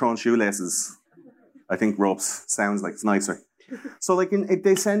ropes or throwing shoelaces. I think ropes sounds like it's nicer. So like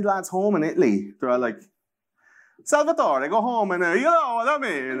they send lads home in Italy. They're all like, Salvatore, go home and you know what I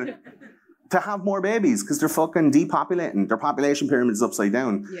mean. To have more babies because they're fucking depopulating. Their population pyramid is upside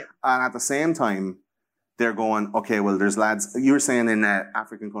down. Yeah. And at the same time, they're going, okay, well, there's lads, you were saying in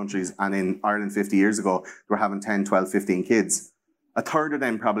African countries and in Ireland 50 years ago, they were having 10, 12, 15 kids. A third of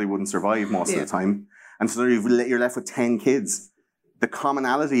them probably wouldn't survive most of the time. And so you're left with 10 kids. The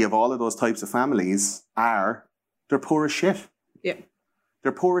commonality of all of those types of families are they're poor as shit. Yeah.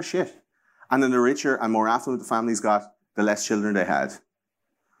 They're poor as shit. And then the richer and more affluent the families got, the less children they had.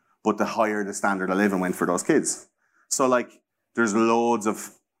 But the higher the standard of living went for those kids. So like, there's loads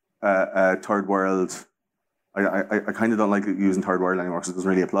of third world. I kind of don't like using third world anymore because it doesn't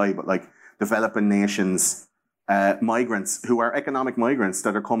really apply. But like developing nations, migrants who are economic migrants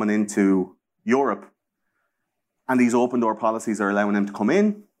that are coming into Europe, and these open door policies are allowing them to come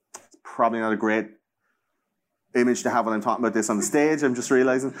in. It's probably not a great image to have when I'm talking about this on the stage. I'm just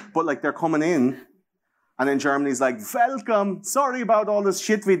realizing, but like they're coming in. And then Germany's like, welcome, sorry about all this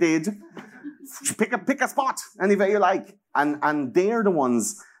shit we did. Pick a spot, any way you like. And they're the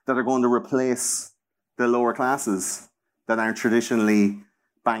ones that are going to replace the lower classes that are traditionally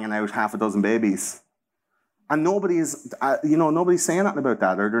banging out half a dozen babies. And nobody's saying nothing about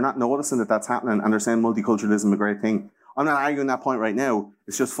that, or they're not noticing that that's happening, and they're saying multiculturalism is a great thing. I'm not arguing that point right now.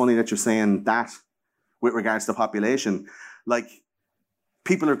 It's just funny that you're saying that with regards to population. Like,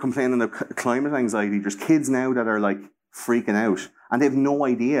 people are complaining of climate anxiety. There's kids now that are like freaking out and they have no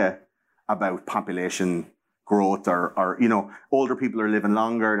idea about population growth or older people are living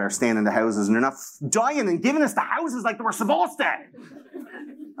longer, they're staying in the houses and they're not dying and giving us the houses like they were supposed to.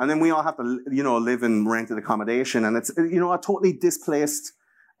 And then we all have to, live in rented accommodation, and it's, a totally displaced,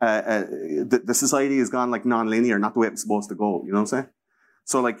 the society has gone like non-linear, not the way it was supposed to go, you know what I'm saying?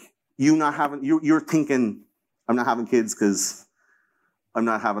 So like you're thinking, I'm not having kids because I'm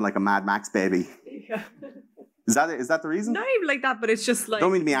not having like a Mad Max baby. Yeah. Is that the reason? Not even like that, but it's just like...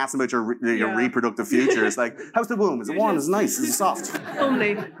 Don't mean to be asking about your reproductive future. It's like, how's the womb? Is it warm? Is it nice? Is it soft?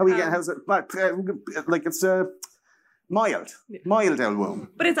 Only. How are you getting? How's it? Like it's mild old womb.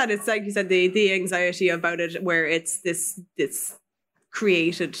 But it's like you said, the anxiety about it, where it's this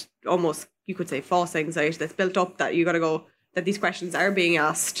created, almost you could say, false anxiety that's built up, that you got to go, that these questions are being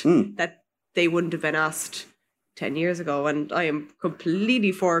asked that they wouldn't have been asked 10 years ago. And I am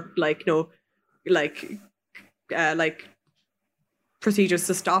completely for procedures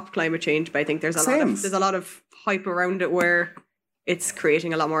to stop climate change, but I think there's a lot of hype around it where it's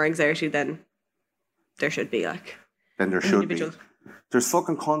creating a lot more anxiety than there should be. There's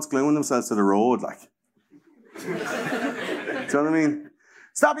fucking cunts gluing themselves to the road, like. Do you know what I mean?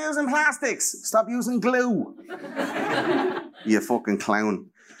 Stop using plastics. Stop using glue. You fucking clown.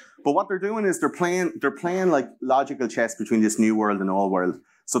 But what they're doing is they're playing like logical chess between this new world and old world.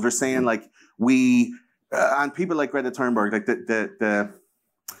 So they're saying like and people like Greta Thunberg, like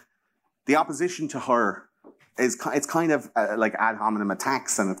the opposition to her is it's kind of like ad hominem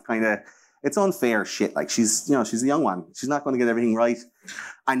attacks, and it's unfair shit. Like she's a young one. She's not going to get everything right,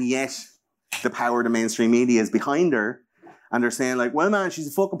 and yet the power of the mainstream media is behind her, and they're saying like, well, man, she's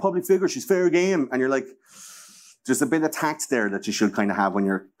a fucking public figure. She's fair game, and you're like, there's a bit of tact there that you should kind of have when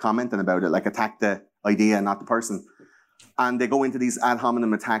you're commenting about it, like attack the idea, not the person. And they go into these ad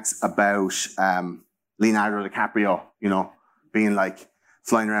hominem attacks about Leonardo DiCaprio, being like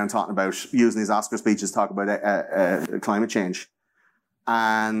flying around talking about using his Oscar speeches to talk about climate change,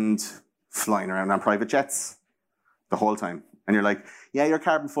 and flying around on private jets the whole time. And you're like, yeah, your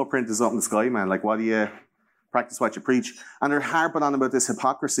carbon footprint is up in the sky, man. Like, what do you practice what you preach? And they're harping on about this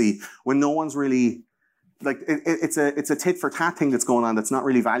hypocrisy when no one's really... Like, it's a tit for tat thing that's going on that's not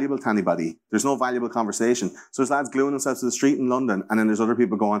really valuable to anybody. There's no valuable conversation. So there's lads gluing themselves to the street in London, and then there's other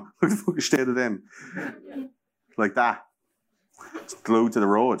people going, look at the fucking state of them. Like that. It's glued to the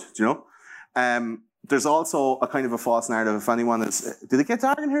road, do you know? There's also a kind of a false narrative. If anyone is... Did it get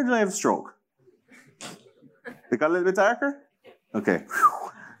dark in here, or did I have a stroke? It got a little bit darker? Okay.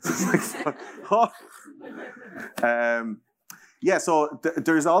 Yeah, so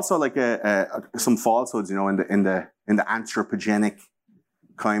there's also like some falsehoods, in the anthropogenic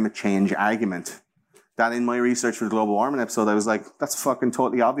climate change argument. That in my research for the global warming episode, I was like, that's fucking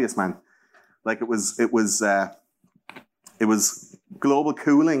totally obvious, man. Like it was global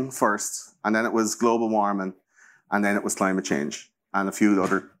cooling first, and then it was global warming, and then it was climate change, and a few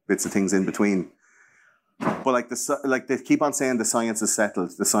other bits of things in between. But like they keep on saying the science is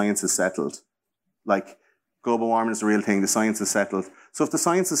settled. The science is settled. Like, global warming is a real thing. The science is settled. So if the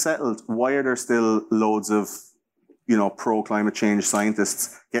science is settled, why are there still loads of, pro-climate change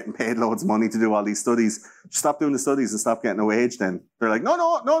scientists getting paid loads of money to do all these studies? Stop doing the studies and stop getting a wage then. They're like,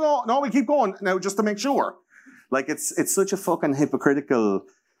 no, we keep going now just to make sure. Like, it's such a fucking hypocritical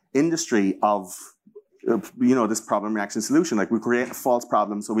industry of, this problem reaction solution. Like, we create a false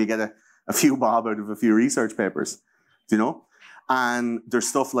problem so we get a few bob out of a few research papers, And there's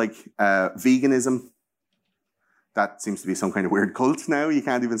stuff like veganism. That seems to be some kind of weird cult now. You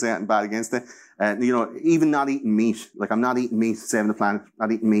can't even say anything bad against it. Even not eating meat. Like, I'm not eating meat, saving the planet,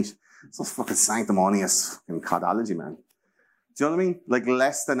 not eating meat. It's just fucking sanctimonious fucking codology, man. Do you know what I mean? Like,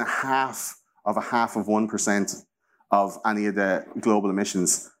 less than a half of 1% of any of the global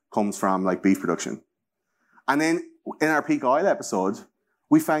emissions comes from, like, beef production. And then in our peak oil episode,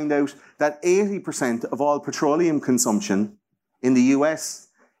 we found out that 80% of all petroleum consumption in the US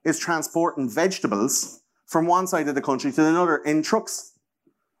is transporting vegetables from one side of the country to another in trucks.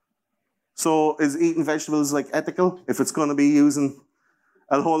 So is eating vegetables, like, ethical if it's going to be using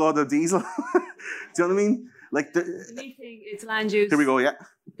a whole lot of diesel? Do you know what I mean? Like the meat thing, it's land use. Here we go, yeah.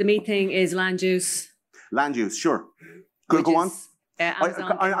 The meat thing is land use. Land use, sure. Go on.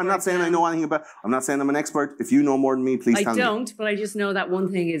 I'm not saying I know anything about. I'm not saying I'm an expert. If you know more than me, please tell me. I don't, but I just know that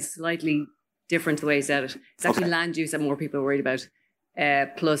one thing is slightly different the way he said it. It's actually land use that more people are worried about.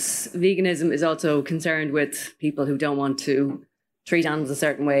 Plus, veganism is also concerned with people who don't want to treat animals a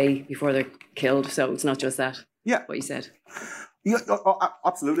certain way before they're killed. So it's not just that. Yeah. What you said. Yeah,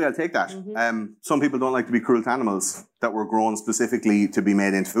 absolutely. I'll take that. Mm-hmm. Some people don't like to be cruel to animals that were grown specifically to be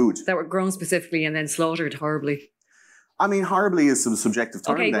made into food. That were grown specifically and then slaughtered horribly. I mean, horribly is some subjective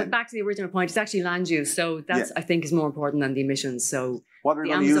term. Okay, but back to the original point. It's actually land use. So that's, I think, is more important than the emissions. So what are we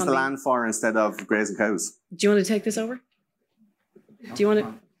going to use the land for instead of grazing cows? Do you want to take this over? Do you want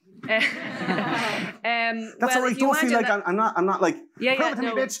to? That's all right. Don't feel like I'm not like. Yeah.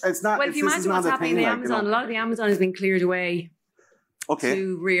 No. Bitch. It's not. Well, if you imagine what's happening in the Amazon, a lot of the Amazon has been cleared away.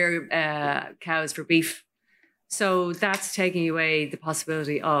 To rear cows for beef, so that's taking away the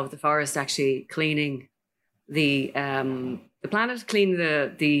possibility of the forest actually cleaning the planet, cleaning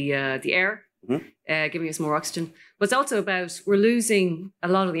the air, giving us more oxygen. But it's also about we're losing a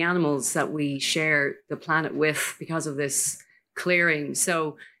lot of the animals that we share the planet with because of this clearing.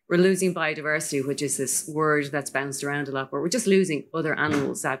 So we're losing biodiversity, which is this word that's bounced around a lot, but we're just losing other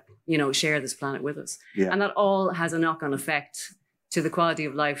animals that, share this planet with us. Yeah. And that all has a knock-on effect to the quality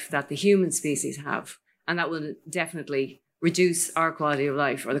of life that the human species have. And that will definitely reduce our quality of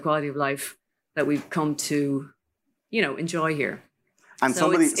life, or the quality of life that we've come to, enjoy here. And so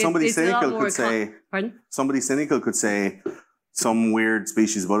somebody cynical could say, somebody cynical could say, some weird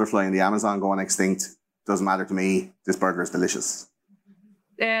species of butterfly in the Amazon going extinct, doesn't matter to me, this burger is delicious.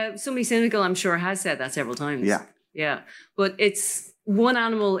 Somebody cynical, I'm sure, has said that several times. Yeah. Yeah. But one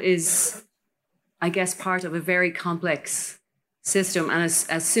animal is, I guess, part of a very complex system. And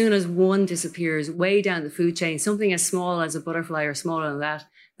as soon as one disappears way down the food chain, something as small as a butterfly or smaller than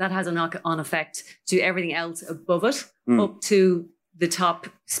that has a knock-on effect to everything else above it, up to the top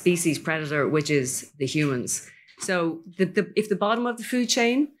species predator, which is the humans. So if the bottom of the food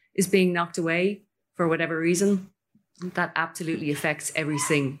chain is being knocked away for whatever reason, that absolutely affects every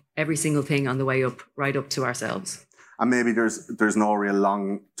single thing on the way up, right up to ourselves. And maybe there's no real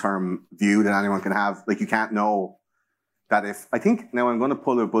long-term view that anyone can have. Like, you can't know that now I'm going to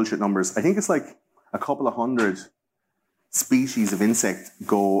pull out bullshit numbers. I think it's like a couple of hundred species of insect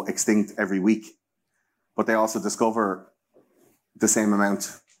go extinct every week, but they also discover the same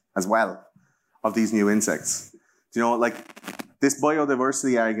amount as well of these new insects. Like this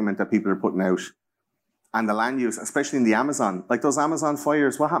biodiversity argument that people are putting out and the land use, especially in the Amazon, like those Amazon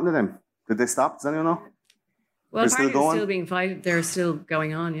fires, what happened to them? Did they stop? Does anyone know? Well, they're still being fighted. They're still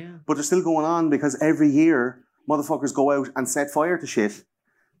going on, yeah. But they're still going on because every year motherfuckers go out and set fire to shit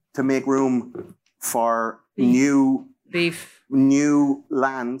to make room for new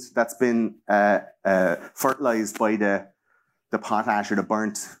land that's been fertilized by the potash or the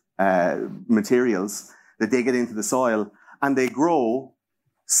burnt materials that they get into the soil, and they grow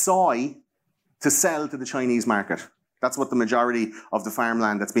soy to sell to the Chinese market. That's what the majority of the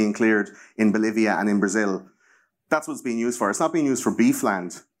farmland that's being cleared in Bolivia and in Brazil, that's what it's being used for. It's not being used for beef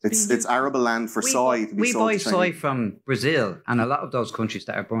land. It's arable land for soy to be sold to China. We buy soy from Brazil and a lot of those countries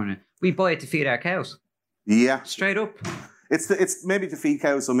that are burning. We buy it to feed our cows. Yeah. Straight up. It's maybe to feed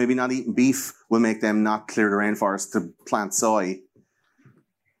cows, so maybe not eating beef will make them not clear the rainforest to plant soy.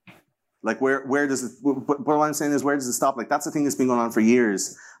 Like, where does it... But what I'm saying is, where does it stop? Like, that's the thing that's been going on for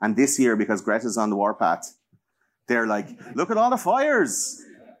years. And this year, because Greta's on the warpath, they're like, look at all the fires.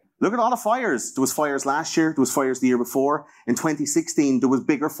 Look at all the fires. There was fires last year. There was fires the year before. In 2016, there was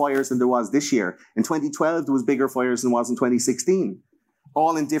bigger fires than there was this year. In 2012, there was bigger fires than there was in 2016.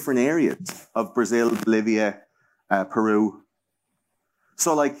 All in different areas of Brazil, Bolivia, Peru.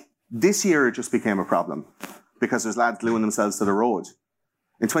 So, like, this year it just became a problem because there's lads gluing themselves to the road.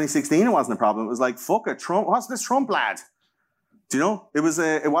 In 2016, it wasn't a problem. It was like, fuck it, Trump. What's this Trump lad? Do you know?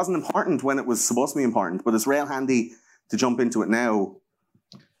 It wasn't important when it was supposed to be important, but it's real handy to jump into it now.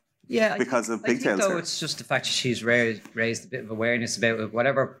 Yeah, because of pigtails. Though it's just the fact that she's raised a bit of awareness about it,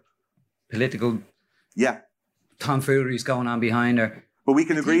 whatever political tomfoolery is going on behind her. But we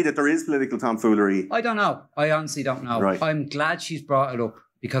can agree that there is political tomfoolery. I don't know. I honestly don't know. Right. I'm glad she's brought it up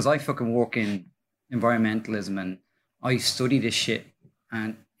because I fucking work in environmentalism and I study this shit,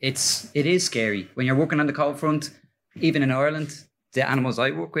 and it is scary when you're working on the cold front. Even in Ireland, the animals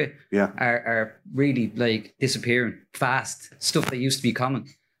I work with are really like disappearing fast. Stuff that used to be common.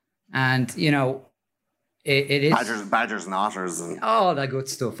 And, you know, it is... Badgers and otters. And all that good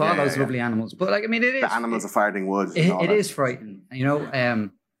stuff. All those lovely animals. But, like, I mean, it is... The animals of farting wood. It is frightening, you know.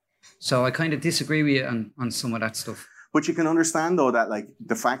 So I kind of disagree with you on some of that stuff. But you can understand, though, that, like,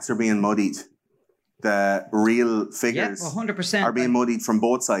 the facts are being muddied. The real figures 100%. are being muddied from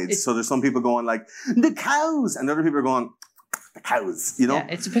both sides. So there's some people going, like, the cows! And other people are going, the cows, you know? Yeah,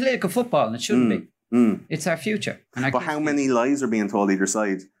 it's a political football, and it shouldn't be. It's our future. And but how many lies are being told either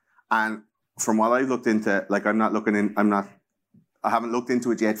side? And from what I've looked into, like I haven't looked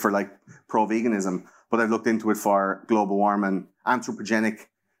into it yet for like pro-veganism, but I've looked into it for global warming. Anthropogenic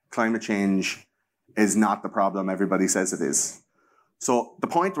climate change is not the problem everybody says it is. So the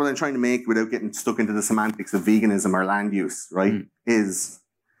point what I'm trying to make without getting stuck into the semantics of veganism or land use, right, is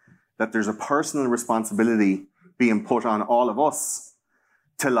that there's a personal responsibility being put on all of us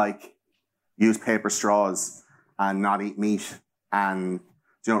to like use paper straws and not eat meat and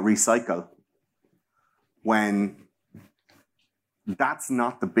recycle, when that's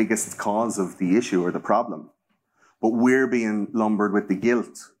not the biggest cause of the issue or the problem. But we're being lumbered with the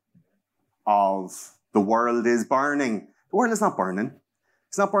guilt of the world is burning. The world is not burning.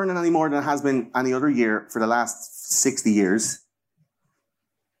 It's not burning any more than it has been any other year for the last 60 years.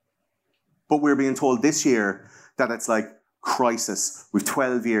 But we're being told this year that it's like crisis. We've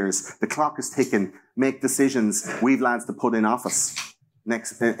 12 years. The clock is ticking. Make decisions. We've lads to put in office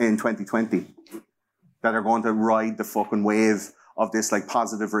next in 2020 that are going to ride the fucking wave of this like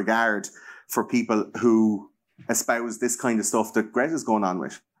positive regard for people who espouse this kind of stuff that Greta's going on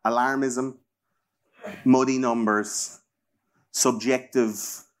with. Alarmism, muddy numbers,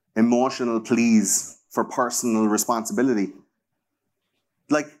 subjective, emotional pleas for personal responsibility.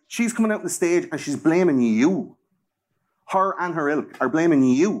 Like, she's coming out on the stage and she's blaming you. Her and her ilk are blaming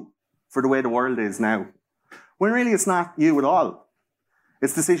you for the way the world is now. When really it's not you at all.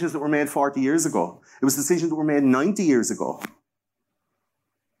 It's decisions that were made 40 years ago. It was decisions that were made 90 years ago.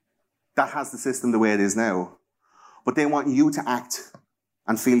 That has the system the way it is now. But they want you to act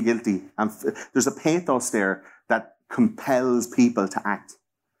and feel guilty. And there's a pathos there that compels people to act.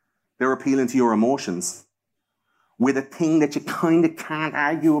 They're appealing to your emotions with a thing that you kind of can't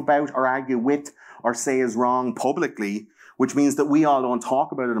argue about or argue with or say is wrong publicly, which means that we all don't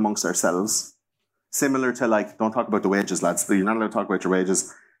talk about it amongst ourselves. Similar to like, don't talk about the wages, lads. You're not allowed to talk about your wages.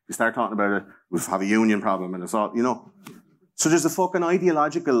 If you start talking about it, we'll have a union problem and it's all, you know. So there's a fucking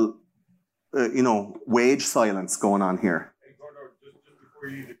ideological, wage silence going on here. Hey, Gordon, just before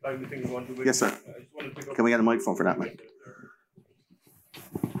you decline the thing you want to win. Yes, sir. Can we get a microphone for that, man?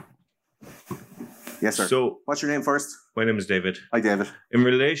 Yes, sir. So, what's your name first? My name is David. Hi, David. In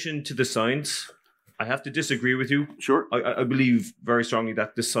relation to the science, I have to disagree with you. Sure. I believe very strongly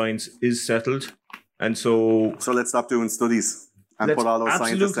that the science is settled. And so let's stop doing studies and put all those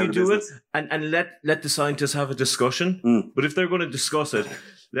scientists out of business. And let the scientists have a discussion. But if they're going to discuss it,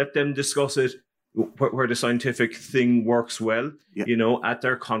 let them discuss it where the scientific thing works well, at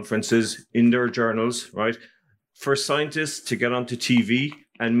their conferences, in their journals, right? For scientists to get onto TV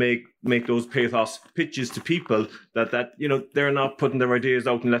and make those pathos pitches to people that they're not putting their ideas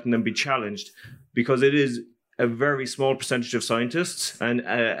out and letting them be challenged, because it is a very small percentage of scientists, and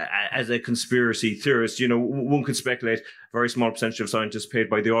as a conspiracy theorist, one could speculate a very small percentage of scientists paid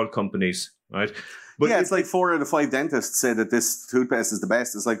by the oil companies, right? But it's like 4 out of 5 dentists say that this toothpaste is the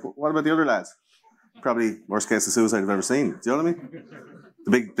best. It's like, what about the other lads? Probably worst case of suicide I've ever seen. Do you know what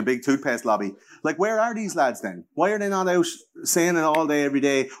I mean? The big toothpaste lobby. Like, where are these lads then? Why are they not out saying it all day, every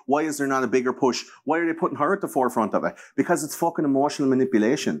day? Why is there not a bigger push? Why are they putting her at the forefront of it? Because it's fucking emotional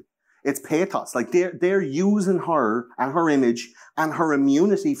manipulation. It's pathos. Like, they're using her and her image and her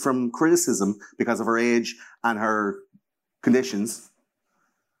immunity from criticism because of her age and her conditions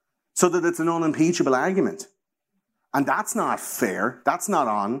so that it's an unimpeachable argument. And that's not fair. That's not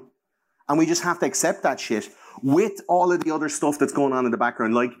on. And we just have to accept that shit with all of the other stuff that's going on in the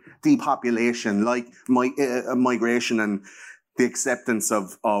background, like depopulation, like migration and the acceptance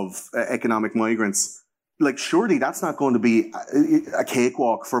of economic migrants. Like, surely that's not going to be a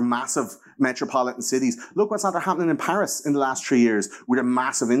cakewalk for massive metropolitan cities. Look what's happening in Paris in the last 3 years with a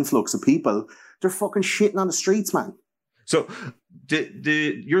massive influx of people. They're fucking shitting on the streets, man. So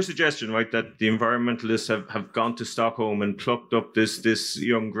your suggestion, right, that the environmentalists have gone to Stockholm and plucked up this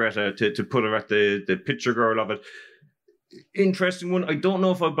young Greta to put her at the picture girl of it. Interesting one. I don't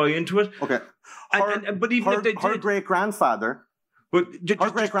know if I buy into it. Okay. But even if they did, her great-grandfather, was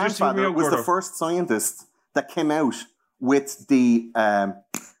the first scientist that came out with the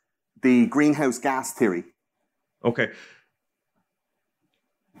greenhouse gas theory. Okay.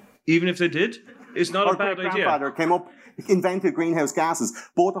 Even if they did, it's not a bad idea. Her grandfather came up, invented greenhouse gases.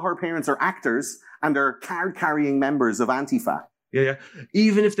 Both of her parents are actors and they're card-carrying members of Antifa. Yeah.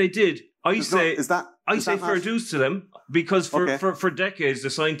 Even if they did, I say fair dues to them, because for decades the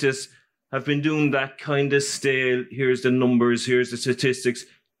scientists have been doing that kind of stale, here's the numbers, here's the statistics.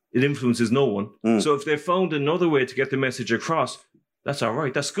 It influences no one. So if they found another way to get the message across, that's all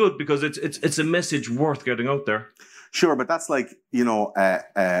right. That's good, because it's a message worth getting out there. Sure, but that's like,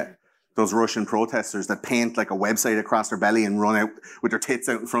 those Russian protesters that paint like a website across their belly and run out with their tits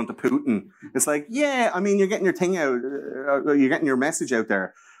out in front of Putin. It's like, yeah, I mean, you're getting your thing out, you're getting your message out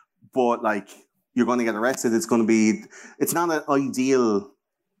there, but like, you're going to get arrested. It's not an ideal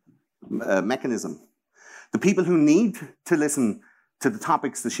mechanism. The people who need to listen to the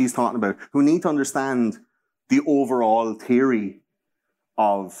topics that she's talking about, who need to understand the overall theory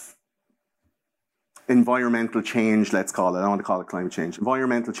of environmental change, let's call it. I don't want to call it climate change.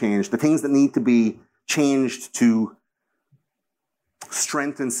 Environmental change. The things that need to be changed to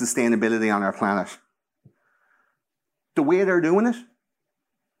strengthen sustainability on our planet. The way they're doing it,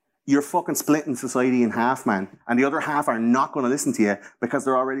 you're fucking splitting society in half, man. And the other half are not going to listen to you because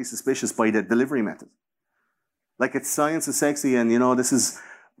they're already suspicious by the delivery method. Like, it's science is sexy and, this is,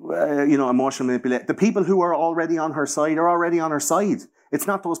 emotional manipulation. The people who are already on her side are already on her side. It's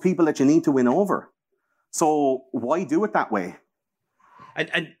not those people that you need to win over. So why do it that way?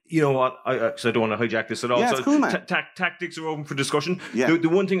 And you know what? I don't want to hijack this at all. Yeah, it's cool, man. Tactics are open for discussion. Yeah. The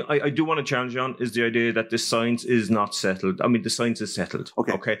one thing I do want to challenge you on is the idea that the science is not settled. I mean, the science is settled.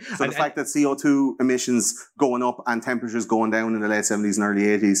 Okay. So the fact that CO2 emissions going up and temperatures going down in the late 70s and early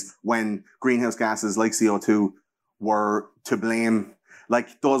 80s, when greenhouse gases like CO2 were to blame,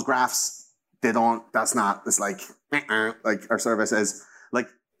 like those graphs, it's like our survey says, like,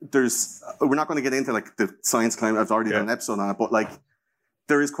 we're not going to get into like the science climate. I've already done an episode on it, but like,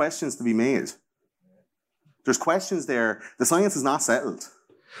 there is questions to be made. There's questions there. The science is not settled.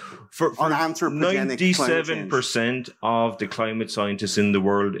 For on anthropogenic 97% of the climate scientists in the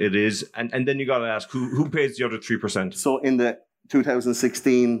world, it is, and then you got to ask who pays the other 3%. So in the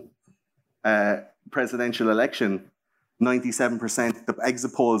 2016 presidential election, 97%, the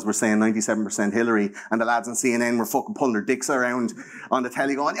exit polls were saying 97% Hillary, and the lads on CNN were fucking pulling their dicks around on the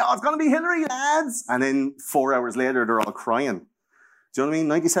telly going, yeah, it's going to be Hillary, lads. And then 4 hours later, they're all crying. Do you know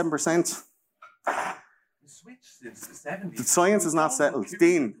what I mean? 97%. Switch since the 70s. The science is not settled.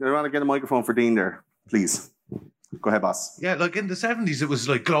 Dean, I want to get a microphone for Dean there, please. Go ahead, boss. Yeah, like in the 70s, it was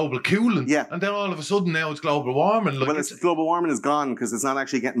like global cooling. Yeah. And then all of a sudden now it's global warming. Like, well, global warming is gone because it's not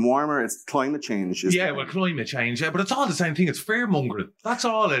actually getting warmer. It's climate change. Climate change. Yeah, but it's all the same thing. It's fear-mongering. That's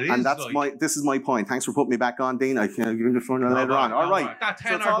all it is. And this is my point. Thanks for putting me back on, Dean. I can give you the phone later on. All right. That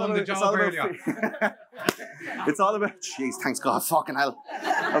tenor done the job earlier. It's all about, jeez, thanks God, fucking hell.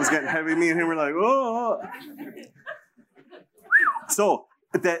 I was getting heavy. Me and him were like, oh. So,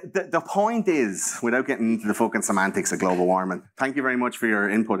 the point is, without getting into the fucking semantics of global warming, thank you very much for your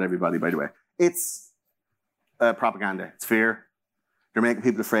input, everybody, by the way. It's propaganda. It's fear. They're making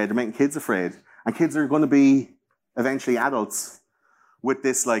people afraid. They're making kids afraid. And kids are going to be eventually adults with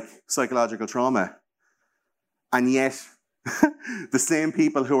this, like, psychological trauma. And yet, the same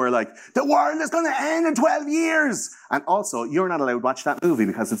people who are like, the world is going to end in 12 years. And also, you're not allowed to watch that movie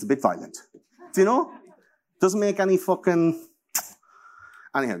because it's a bit violent. Do you know? Doesn't make any fucking...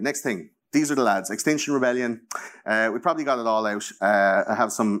 Anyhow, next thing. These are the lads. Extinction Rebellion. We probably got it all out. I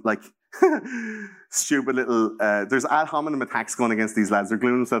have some, like, stupid little... there's ad hominem attacks going against these lads. They're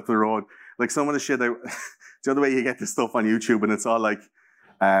gluing themselves to the road. Like, some of the shit... the other way you get this stuff on YouTube, and it's all like...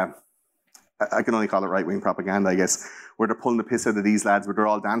 I can only call it right-wing propaganda, I guess, where they're pulling the piss out of these lads, where they're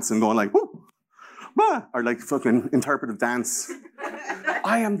all dancing, going like, woo! Bah! Or like fucking interpretive dance.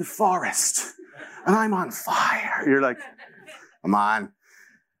 I am the forest, and I'm on fire. You're like, come on.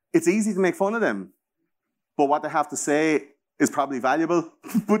 it's easy to make fun of them, but what they have to say is probably valuable,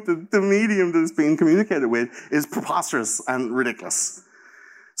 but the medium that it's being communicated with is preposterous and ridiculous.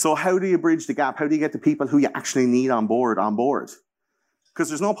 So how do you bridge the gap? How do you get the people who you actually need on board? Because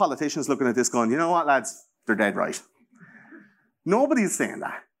there's no politicians looking at this going, you know what, lads, they're dead right. Nobody's saying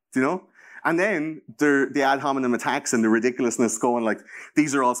that, you know? And then the ad hominem attacks and the ridiculousness going like,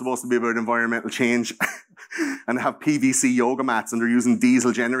 these are all supposed to be about environmental change and have PVC yoga mats and they're using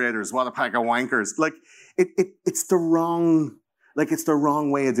diesel generators. What a pack of wankers. Like, it's the wrong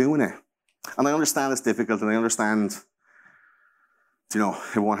way of doing it. And I understand it's difficult and I understand, you know,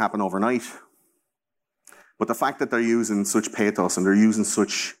 it won't happen overnight. But the fact that they're using such pathos and they're using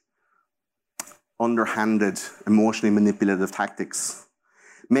such underhanded, emotionally manipulative tactics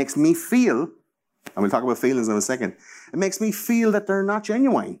makes me feel, and we'll talk about feelings in a second, it makes me feel that they're not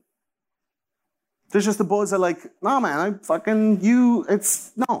genuine. There's just a buzz of like, no man,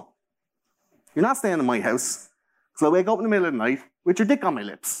 no. You're not staying in my house. So I wake up in the middle of the night with your dick on my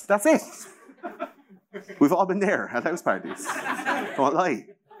lips. That's it. We've all been there at house parties. Don't lie.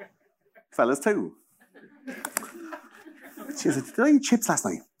 Fellas too. Jeez, did I eat chips last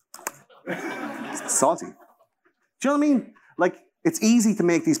night? It's salty. Do you know what I mean? Like, it's easy to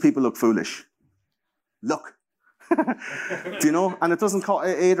make these people look foolish. Look. Do you know? And it doesn't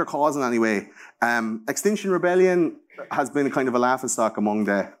aid or cause in any way. Extinction Rebellion has been a kind of a laughingstock among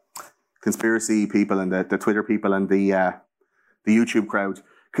the conspiracy people and the Twitter people and the YouTube crowd,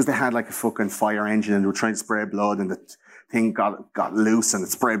 because they had like a fucking fire engine and they were trying to spray blood and the thing got loose and it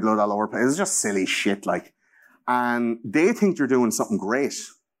sprayed blood all over the place. It was just silly shit, like. And they think you're doing something great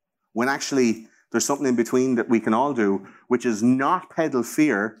when actually there's something in between that we can all do, which is not peddle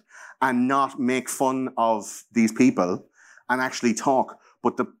fear and not make fun of these people and actually talk.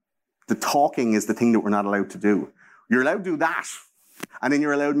 But the talking is the thing that we're not allowed to do. You're allowed to do that. And then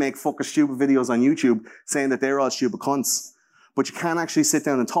you're allowed to make fucking stupid videos on YouTube saying that they're all stupid cunts. But you can't actually sit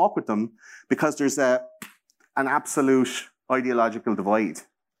down and talk with them because there's an absolute ideological divide.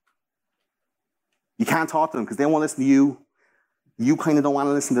 You can't talk to them because they won't listen to you. You kind of don't want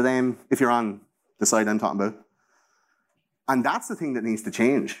to listen to them if you're on the side I'm talking about. And that's the thing that needs to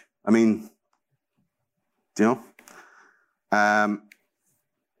change. I mean, do you know?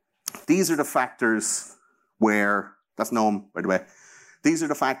 These are the factors where, that's known, by the way. These are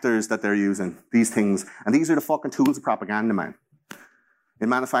the factors that they're using, these things. And these are the fucking tools of propaganda, man. In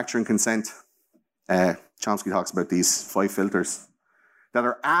manufacturing consent, Chomsky talks about these 5 filters that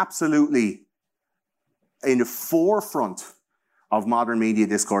are absolutely in the forefront of modern media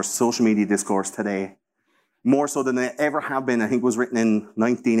discourse, social media discourse today, more so than they ever have been. I think it was written in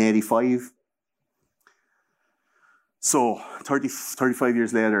 1985. So 35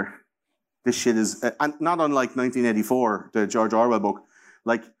 years later, this shit is, and not unlike 1984, the George Orwell book,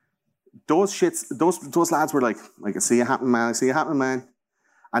 like those lads were like, I can see it happen, man, I see it happen, man.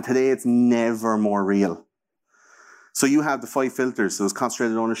 And today it's never more real. So you have the 5 filters. So it's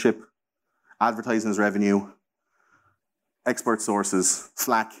concentrated ownership, advertising as revenue, expert sources,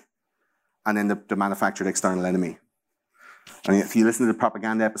 Slack, and then the manufactured external enemy. And if you listen to the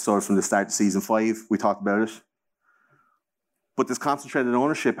propaganda episode from the start of season 5, we talked about it. But this concentrated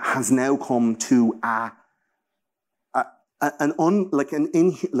ownership has now come to an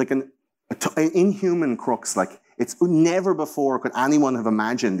inhuman crux. Like, it's never before could anyone have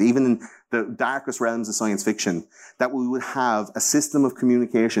imagined, even in the darkest realms of science fiction, that we would have a system of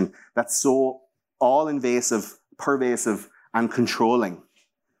communication that's so all-invasive, pervasive, and controlling.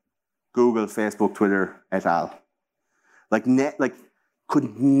 Google, Facebook, Twitter, et al.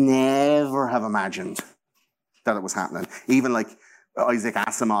 Could never have imagined that it was happening. Even like Isaac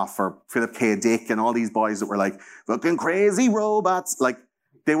Asimov or Philip K. Dick and all these boys that were like, fucking crazy robots. Like,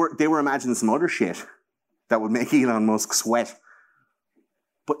 they were imagining some other shit that would make Elon Musk sweat.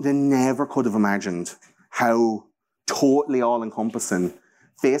 But they never could have imagined how totally all-encompassing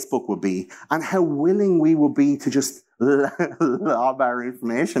Facebook would be and how willing we would be to just lob our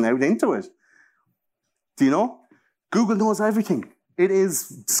information out into it. Do you know? Google knows everything. It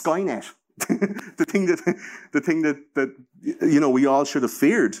is Skynet. the thing that you know we all should have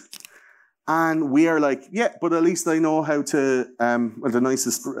feared. And we are like, yeah, but at least I know how to the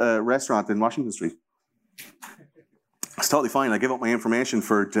nicest restaurant in Washington Street. It's totally fine. I give up my information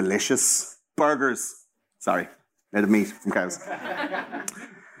for delicious burgers. Sorry, made of meat from cows.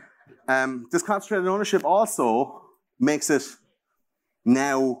 This concentrated ownership also makes it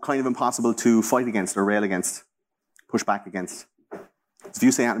now kind of impossible to fight against or rail against, push back against. So if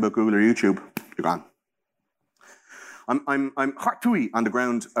you say anything about Google or YouTube, you're gone. I'm heart-tooey on the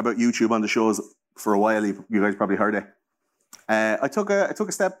ground about YouTube on the shows for a while. You guys probably heard it. I took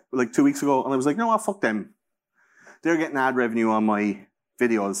a step like 2 weeks ago, and I was like, you know what, fuck them. They're getting ad revenue on my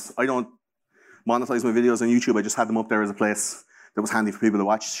videos. I don't monetize my videos on YouTube. I just had them up there as a place that was handy for people to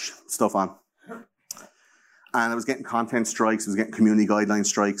watch stuff on. And I was getting content strikes. I was getting community guideline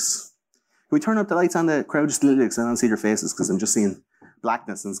strikes. Can we turn up the lights on the crowd just a little bit because I don't see their faces because I'm just seeing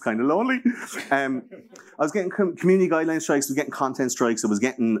blackness and it's kind of lonely. I was getting community guideline strikes. I was getting content strikes. I was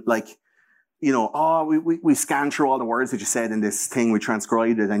getting like, you know, oh, we scanned through all the words that you said in this thing. We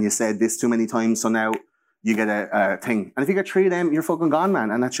transcribed it and you said this too many times. So now you get a thing. And if you get 3 of them, you're fucking gone,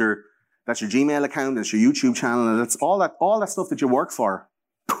 man. And that's your Gmail account. That's your YouTube channel. And that's all that stuff that you work for.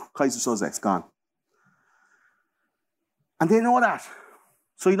 Kaiser Soze, it's gone. And they know that.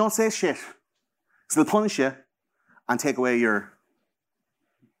 So you don't say shit. So they'll punish you and take away your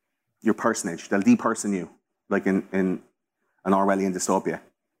personage. They'll deperson you, like in an Orwellian dystopia.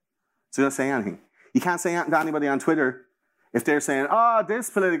 So you don't say anything. You can't say anything to anybody on Twitter if they're saying, oh, this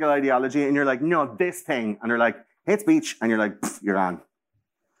political ideology, and you're like, no, this thing. And they're like, hate speech, and you're like, you're on.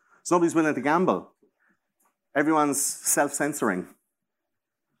 So nobody's willing to gamble. Everyone's self-censoring.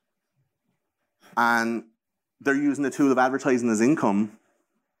 And they're using the tool of advertising as income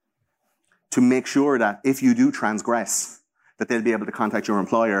to make sure that if you do transgress, that they'll be able to contact your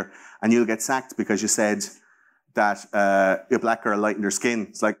employer and you'll get sacked because you said that a black girl lightened her skin.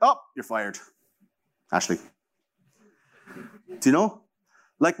 It's like, oh, you're fired. Ashley. Do you know?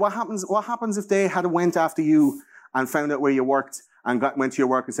 Like, what happens if they had went after you and found out where you worked and went to your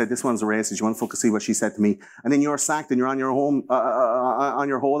work and said, this one's a racist, you want to fucking see what she said to me? And then you're sacked and you're on your home, on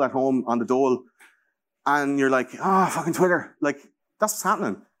your hole at home on the dole. And you're like, oh, fucking Twitter. Like, that's what's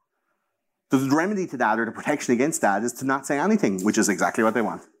happening. The remedy to that, or the protection against that, is to not say anything, which is exactly what they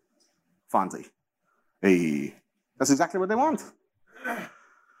want. Fonzie. Hey. That's exactly what they want.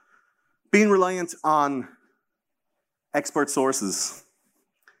 Being reliant on expert sources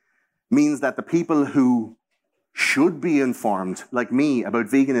means that the people who should be informed, like me, about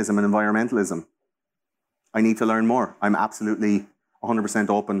veganism and environmentalism, I need to learn more. I'm absolutely 100%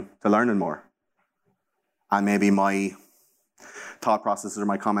 open to learning more. And maybe my thought processes or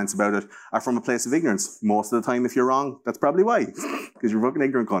my comments about it are from a place of ignorance. Most of the time, if you're wrong, that's probably why. Because you're a fucking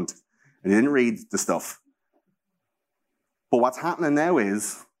ignorant cunt. And you didn't read the stuff. But what's happening now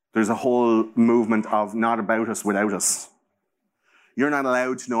is there's a whole movement of not about us without us. You're not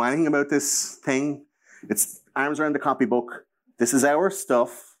allowed to know anything about this thing. It's arms around the copybook. This is our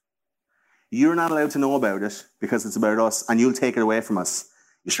stuff. You're not allowed to know about it because it's about us, and you'll take it away from us.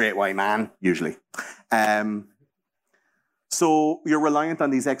 You straight white man, usually. So you're reliant on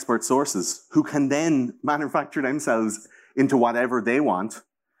these expert sources who can then manufacture themselves into whatever they want,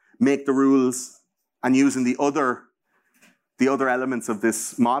 make the rules, and using the other elements of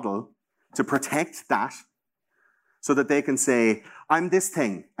this model to protect that so that they can say, I'm this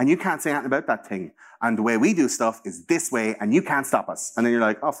thing, and you can't say anything about that thing. And the way we do stuff is this way, and you can't stop us. And then you're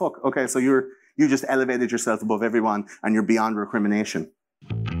like, oh, fuck, okay, so you just elevated yourself above everyone, and you're beyond recrimination.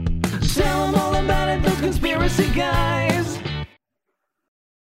 Tell them all about it, those conspiracy guys.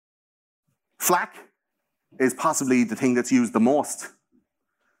 Flack is possibly the thing that's used the most,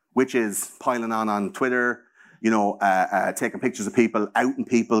 which is piling on Twitter, taking pictures of people, outing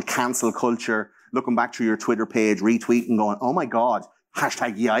people, cancel culture, looking back through your Twitter page, retweeting, going, oh my God,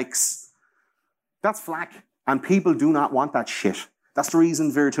 hashtag yikes. That's flack. And people do not want that shit. That's the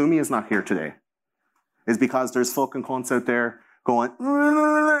reason Vera Toomey is not here today. Is because there's fucking cunts out there going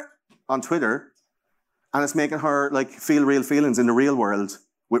on Twitter, and it's making her like feel real feelings in the real world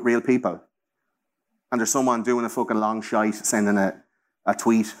with real people. And there's someone doing a fucking long shite, sending a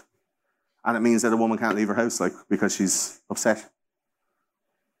tweet, and it means that a woman can't leave her house, like, because she's upset.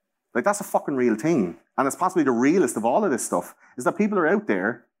 Like, that's a fucking real thing. And it's possibly the realest of all of this stuff, is that people are out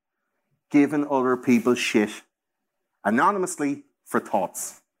there giving other people shit anonymously for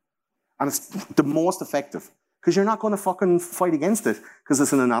thoughts. And it's the most effective, because you're not going to fucking fight against it, because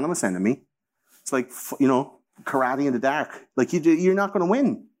it's an anonymous enemy. It's like, karate in the dark. Like, you're not going to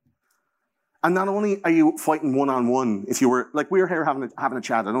win. And not only are you fighting one-on-one, if you were, like, we're here having a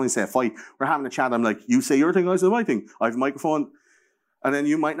chat. I don't even say a fight. We're having a chat. I'm like, you say your thing, I say my thing. I have a microphone, and then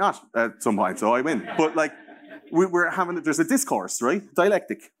you might not at some point, so I win. But, like, there's a discourse, right?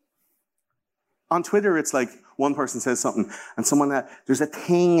 Dialectic. On Twitter, it's like one person says something, and there's a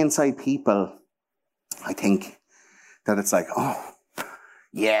thing inside people, I think, that it's like, oh,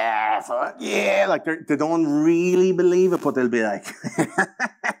 yeah, like they don't really believe it, but they'll be like,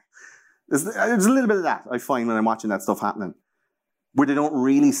 there's a little bit of that I find when I'm watching that stuff happening, where they're not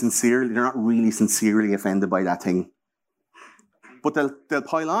really sincerely offended by that thing, but they'll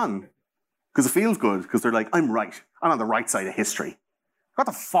pile on Because it feels good, because they're like, I'm right. I'm on the right side of history. What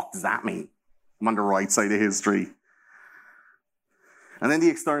the fuck does that mean? I'm on the right side of history. And then the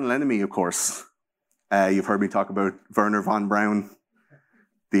external enemy, of course. You've heard me talk about Werner von Braun,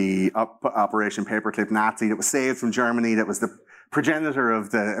 the Operation Paperclip Nazi that was saved from Germany, that was the progenitor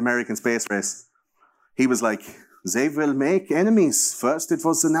of the American space race. He was like, they will make enemies. First it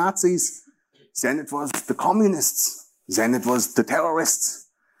was the Nazis, then it was the communists, then it was the terrorists,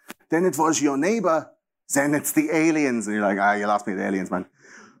 then it was your neighbor, then it's the aliens. And you're like, you lost me at the aliens, man.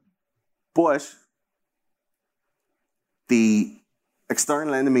 But the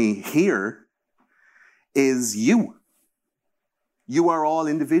external enemy here is you. You are all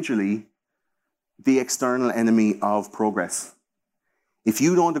individually the external enemy of progress. If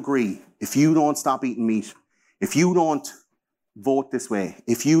you don't agree, if you don't stop eating meat, if you don't vote this way,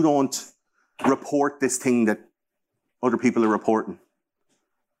 if you don't report this thing that other people are reporting,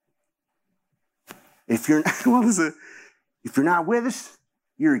 if you're if you're not with us,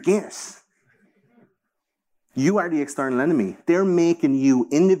 you're against us. You are the external enemy. They're making you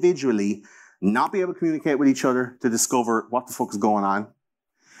individually not be able to communicate with each other to discover what the fuck is going on.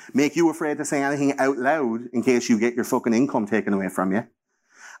 Make you afraid to say anything out loud in case you get your fucking income taken away from you.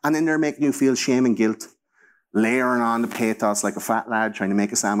 And then they're making you feel shame and guilt, layering on the pathos like a fat lad trying to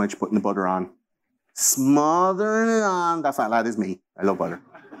make a sandwich, putting the butter on. Smothering it on. That fat lad is me. I love butter.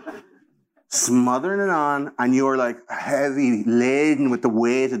 Smothering it on, and you're like heavy laden with the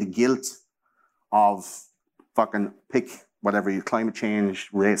weight of the guilt of fucking pick whatever you, climate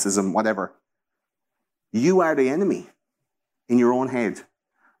change, racism, whatever. You are the enemy in your own head,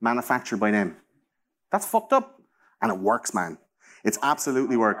 manufactured by them. That's fucked up. And it works, man. It's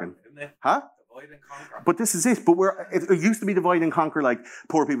absolutely working. Huh? But this is it. But it used to be divide and conquer, like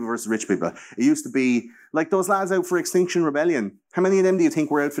poor people versus rich people. It used to be like those lads out for Extinction Rebellion. How many of them do you think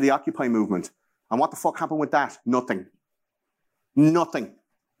were out for the Occupy movement? And what the fuck happened with that? Nothing. Nothing.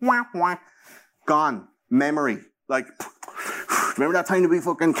 Wah, wah. Gone. Memory. Like, remember that time that we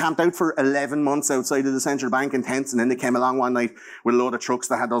fucking camped out for 11 months outside of the Central Bank in tents, and then they came along one night with a load of trucks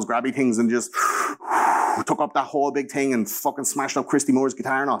that had those grabby things and just took up that whole big thing and fucking smashed up Christy Moore's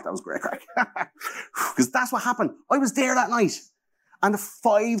guitar and all. That was great crack. Because that's what happened. I was there that night. And the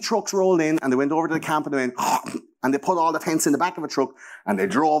 5 trucks rolled in, and they went over to the camp and they went, and they put all the tents in the back of a truck, and they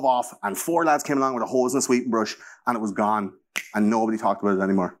drove off, and 4 lads came along with a hose and a sweeping brush, and it was gone. And nobody talked about it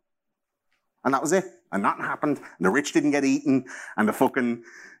anymore. And that was it. And nothing happened. And the rich didn't get eaten. And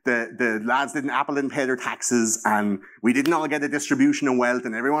the lads didn't pay their taxes. And we didn't all get a distribution of wealth.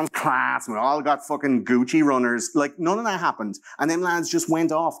 And everyone's class. And we all got fucking Gucci runners. Like, none of that happened. And them lads just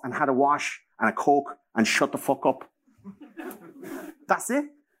went off and had a wash and a Coke and shut the fuck up. That's it.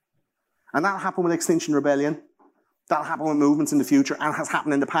 And that'll happen with Extinction Rebellion. That'll happen with movements in the future. And has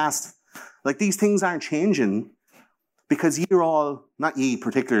happened in the past. Like, these things aren't changing. Because you're all, not ye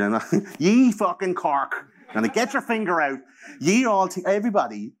particularly, ye fucking Cork. And get your finger out. Ye all,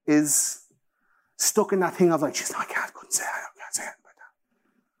 everybody is stuck in that thing of like, just, I couldn't say it, I can't say it about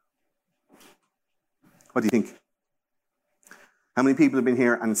that. What do you think? How many people have been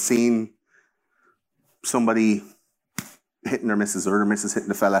here and seen somebody hitting their missus or their missus hitting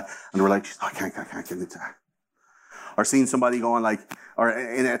the fella and they were like, I can't get into that. Or seen somebody going like, or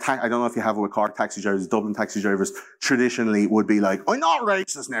in a I don't know if you have it with Cork taxi drivers, Dublin taxi drivers traditionally would be like, I'm not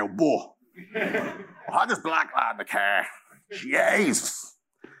racist now, but I had this black lad in the car. Jesus.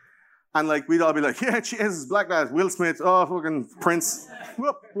 And like, we'd all be like, yeah, Jesus, black lad, Will Smith, oh, fucking Prince.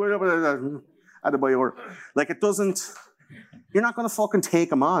 Whoop, had to buy your. Like, it doesn't, you're not going to fucking take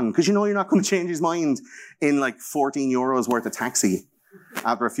him on because you know you're not going to change his mind in like 14 euros worth of taxi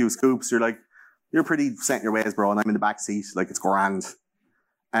after a few scoops. You're like, you're pretty set in your ways, bro, and I'm in the back seat. Like, it's grand.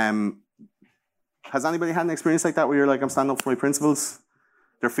 Has anybody had an experience like that where you're like, I'm standing up for my principles?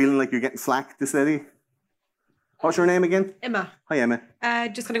 They're feeling like you're getting flack this lady? What's your name again? Emma. Hi, Emma.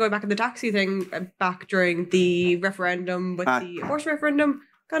 Just kind of going back in the taxi thing, back during the referendum with the abortion referendum,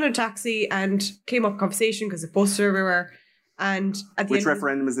 got in a taxi and came up conversation because it posted everywhere. And at the Which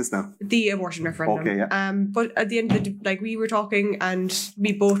referendum is this now? The abortion referendum. Okay, yeah. But at the end of the like we were talking and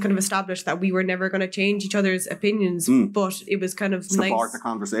we both kind of established that we were never going to change each other's opinions, but it was kind of Support nice. the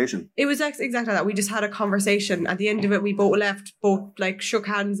conversation. It was exactly that. We just had a conversation. At the end of it, we both left, both like shook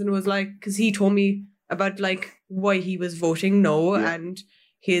hands and was like, because he told me about like why he was voting no and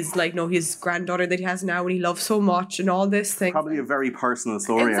his like his granddaughter that he has now and he loves so much and all this thing. Probably a very personal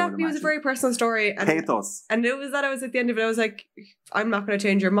story. Exactly, it was a very personal story. And, pathos. And it was that I was at the end of it, I was like, I'm not going to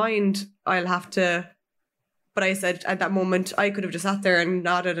change your mind. I'll have to. But I said at that moment, I could have just sat there and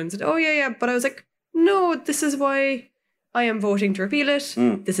nodded and said, oh yeah. But I was like, no, this is why I am voting to repeal it.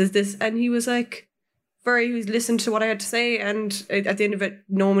 This is this. And he was like, he listened to what I had to say. And at the end of it,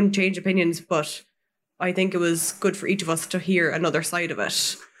 no one changed opinions. But I think it was good for each of us to hear another side of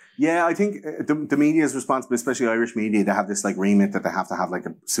it. Yeah, I think the media is responsible, especially Irish media. They have this like remit that they have to have like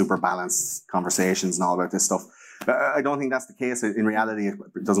a super balanced conversations and all about this stuff. I don't think that's the case. In reality,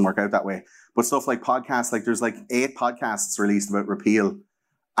 it doesn't work out that way. But stuff like podcasts, like there's like 8 podcasts released about repeal.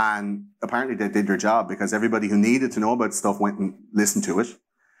 And apparently they did their job because everybody who needed to know about stuff went and listened to it.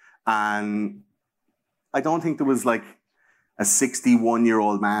 And I don't think there was like a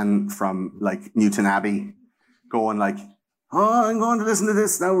 61-year-old man from like Newton Abbey going like, oh, I'm going to listen to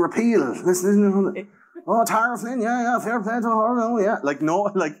this now, repeal. Listen, oh, Tara Flynn, yeah, fair play to her, oh, yeah. Like, no,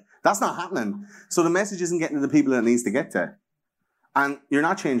 like, that's not happening. So the message isn't getting to the people that it needs to get to. And you're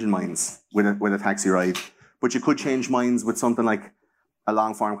not changing minds with a taxi ride, but you could change minds with something like a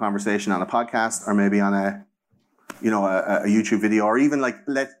long-form conversation on a podcast, or maybe on a YouTube video, or even like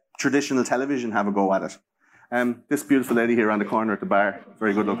let traditional television have a go at it. This beautiful lady here on the corner at the bar,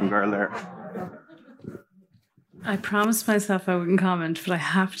 very good-looking girl there. I promised myself I wouldn't comment, but I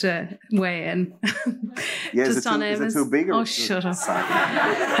have to weigh in. Yeah, is it too big? Or Shut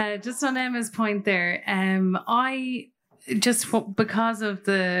up. Just on Emma's point there, because of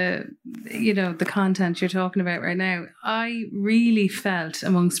the content you're talking about right now, I really felt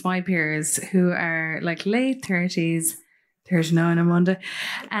amongst my peers who are like late 30s, 39 on Monday,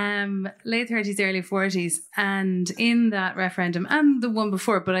 late 30s, early 40s, and in that referendum and the one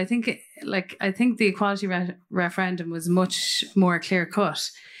before, but I think the equality referendum was much more clear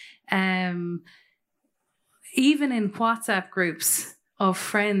cut. Even in WhatsApp groups of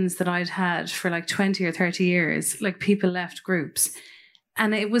friends that I'd had for like 20 or 30 years, like people left groups,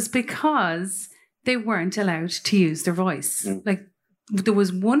 and it was because they weren't allowed to use their voice. Like there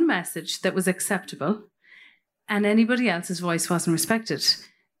was one message that was acceptable, and anybody else's voice wasn't respected.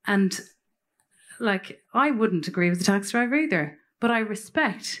 And like, I wouldn't agree with the taxi driver either, but I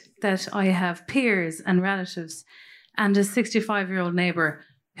respect that I have peers and relatives and a 65-year-old neighbour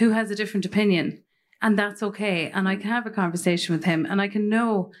who has a different opinion, and that's okay. And I can have a conversation with him, and I can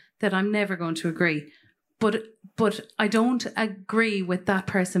know that I'm never going to agree. But I don't agree with that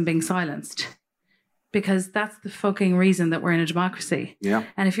person being silenced, because that's the fucking reason that we're in a democracy. Yeah.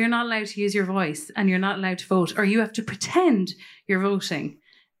 And if you're not allowed to use your voice and you're not allowed to vote, or you have to pretend you're voting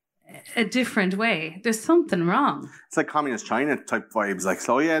a different way, there's something wrong. It's like communist China type vibes. Like,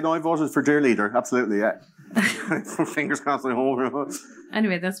 so yeah, no, I voted for dear leader. Absolutely, yeah. Fingers constantly over.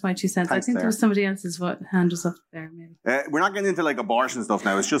 Anyway, that's my 2 cents. Thanks, I think there was somebody else's hand was up there, maybe. We're not getting into like abortion stuff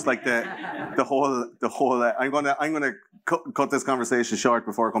now. It's just like the whole. I'm gonna cut this conversation short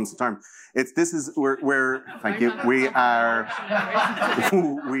before it comes to term. We're thank you. We are.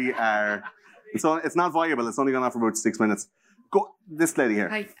 So it's not viable. It's only gone on for about 6 minutes. Go, this lady here.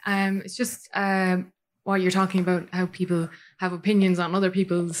 Hi. It's just what you're talking about, how people have opinions on other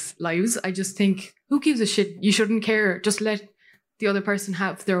people's lives. I just think, who gives a shit? You shouldn't care. Just let the other person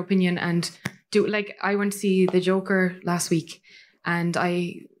have their opinion and do. Like, I went to see The Joker last week, and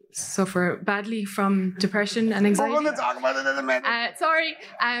I suffer badly from depression and anxiety. We're going to talk about it in a minute. Sorry,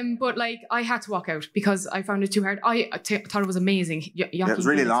 but like, I had to walk out because I found it too hard. I thought it was amazing. It was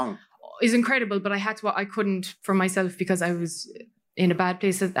really long. It's incredible, but I couldn't for myself because I was in a bad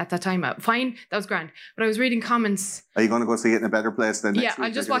place at that time. Fine, that was grand. But I was reading comments. Are you going to go see it in a better place then? Yeah,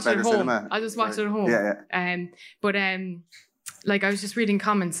 I'll just watch it at home. I'll just watch it at home. Yeah. Like, I was just reading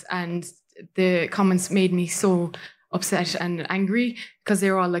comments, and the comments made me so upset and angry because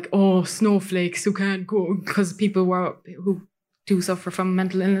they were all like, "Oh, snowflakes who can't go," because people who do suffer from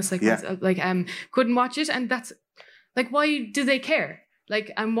mental illness couldn't watch it, and that's like, why do they care?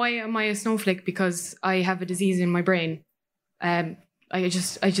 Like, and why am I a snowflake because I have a disease in my brain? I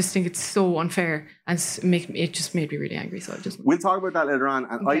just think it's so unfair, and it just made me really angry. So we'll talk about that later on.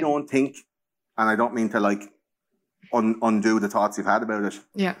 And okay. I don't think, and I don't mean to like undo the thoughts you've had about it,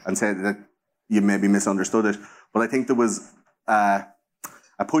 and say that you maybe misunderstood it, but I think there was a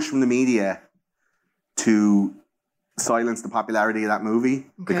push from the media to silence the popularity of that movie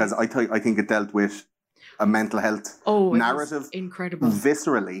because I think it dealt with a mental health narrative, incredible,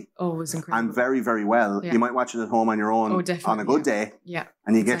 viscerally. Oh, it was incredible, and very, very well. Yeah. You might watch it at home on your own on a good day,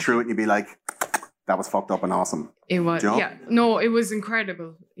 and you get through it, and you'd be like, "That was fucked up and awesome." It was, no, it was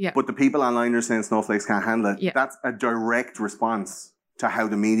incredible, But the people online are saying snowflakes can't handle it. Yeah. That's a direct response to how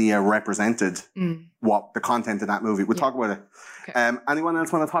the media represented what the content of that movie. We'll talk about it. Okay. Anyone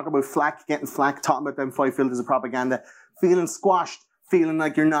else want to talk about getting flack, talking about them 5 filters of propaganda, feeling squashed? Feeling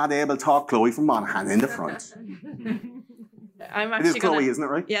like you're not able to talk, Chloe from Monaghan in the front. I'm It actually is Chloe, gonna, isn't it,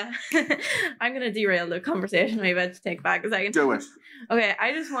 right? Yeah. I'm going to derail the conversation. I'm about to take back a second. Do it. Okay,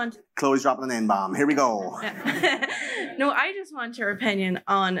 I just want... Chloe's dropping an N-bomb. Here we go. No, I just want your opinion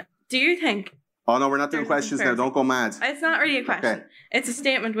on, do you think... Oh, no, we're not doing questions now. Don't go mad. It's not really a question. Okay. It's a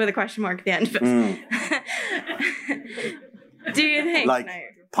statement with a question mark at the end of it. Do you think... Like,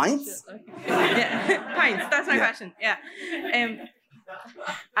 pints? Yeah, pints. That's my Yeah. question. Yeah.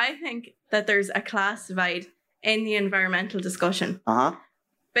 I think that there's a class divide in the environmental discussion. Uh-huh.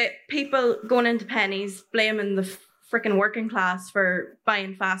 But people going into pennies, blaming the freaking working class for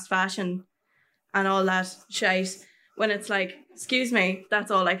buying fast fashion and all that shite, when it's like, excuse me, that's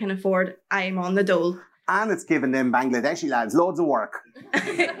all I can afford. I'm on the dole. And it's giving them Bangladeshi lads loads of work.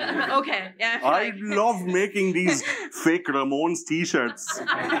 Okay, yeah. I love making these fake Ramones t-shirts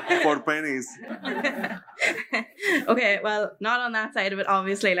for pennies. Okay, well, not on that side of it,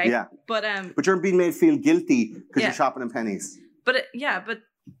 obviously. Like, Yeah. But But you're being made feel guilty because Yeah. you're shopping in pennies. but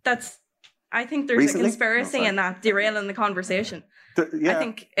that's. I think there's Recently? a conspiracy No, sorry. in that derailing the conversation. Yeah. I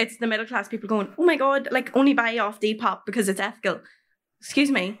think it's the middle class people going, oh my god, like only buy off Depop because it's ethical.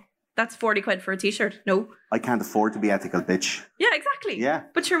 Excuse me, that's 40 quid for a t-shirt. No. I can't afford to be ethical, bitch. Yeah, exactly. Yeah.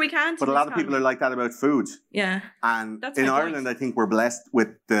 But sure we can't. But a lot of people are like that about food. Yeah. And That's in my Ireland, I think we're blessed with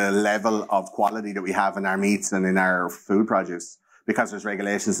the level of quality that we have in our meats and in our food produce because there's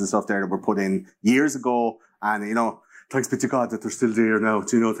regulations and stuff there that were put in years ago. And, you know, thanks be to God that they're still there now.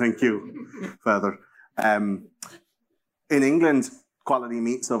 Do you know, thank you, Father. In England, quality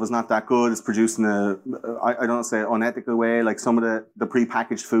meat stuff is not that good. It's produced in I don't want to say unethical way. Like some of the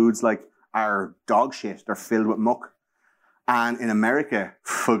prepackaged foods like are dog shit. They're filled with muck. And in America,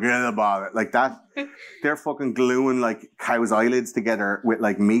 forget about it. Like that, they're fucking gluing like cow's eyelids together with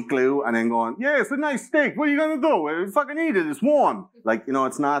like meat glue and then going, yeah, it's a nice steak. What are you going to do? Fucking eat it. It's warm. Like, you know,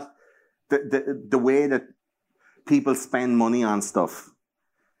 it's not the way that people spend money on stuff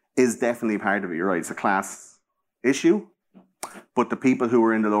is definitely part of it. You're right. It's a class issue. But the people who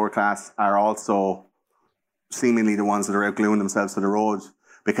are in the lower class are also seemingly the ones that are out gluing themselves to the road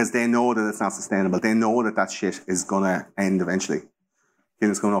because they know that it's not sustainable. They know that that shit is going to end eventually.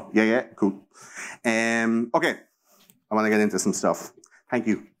 It's going up. Yeah, cool. Okay, I want to get into some stuff. Thank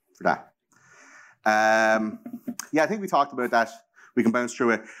you for that. Yeah, I think we talked about that. We can bounce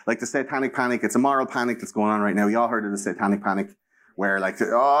through it. Like the satanic panic, it's a moral panic that's going on right now. We all heard of the satanic panic where like,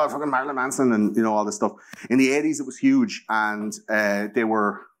 oh, fucking Marilyn Manson and, you know, all this stuff. In the 80s, it was huge and they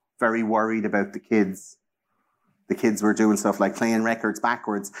were very worried about the kids. The kids were doing stuff like playing records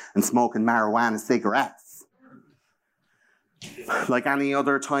backwards and smoking marijuana cigarettes. Like any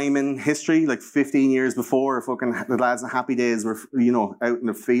other time in history, like 15 years before, fucking the lads in Happy Days were, you know, out in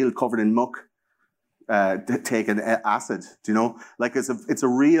the field covered in muck, taking acid. Do you know? Like it's a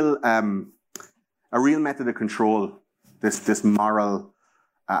real method of control. This moral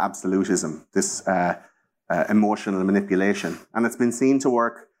absolutism, this emotional manipulation, and it's been seen to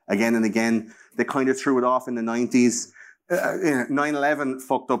work again and again. They kind of threw it off in the 90s. 9/11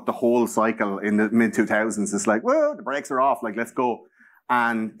 fucked up the whole cycle in the mid-2000s. It's like, well, the brakes are off, like, let's go.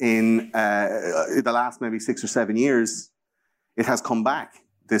 And in the last maybe 6 or 7 years, it has come back,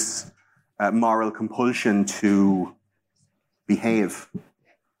 this moral compulsion to behave,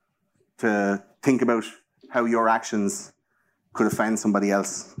 to think about how your actions could offend somebody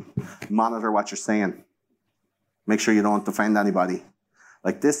else. Monitor what you're saying. Make sure you don't offend anybody.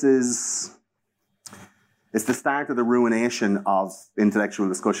 Like it's the start of the ruination of intellectual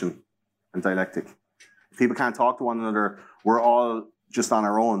discussion and dialectic. If people can't talk to one another, we're all just on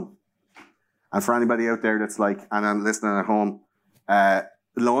our own. And for anybody out there that's like, and I'm listening at home,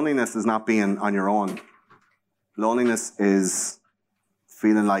 loneliness is not being on your own. Loneliness is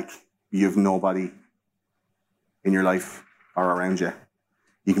feeling like you've nobody in your life or around you.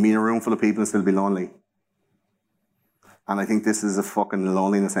 You can be in a room full of people and still be lonely. And I think this is a fucking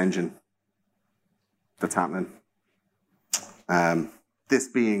loneliness engine that's happening. This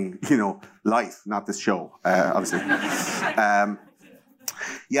being, you know, life, not this show, obviously.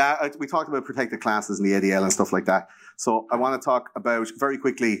 We talked about protected classes and the ADL and stuff like that. So I want to talk about, very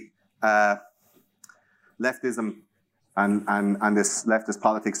quickly, leftism and this leftist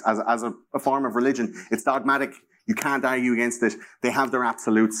politics as a form of religion. It's dogmatic. You can't argue against it. They have their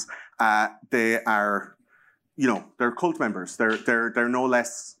absolutes. They are, you know, they're cult members. They're no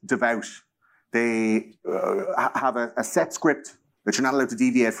less devout. They have a set script that you're not allowed to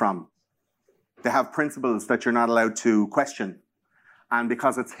deviate from. They have principles that you're not allowed to question. And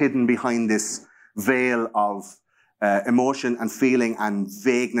because it's hidden behind this veil of emotion and feeling and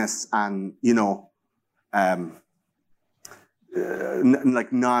vagueness and, you know,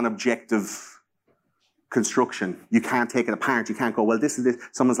 like non-objective construction. You can't take it apart. You can't go, well, this is this.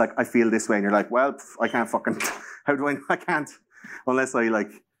 Someone's like, I feel this way. And you're like, well, I can't fucking, how do I know? I can't. Unless I like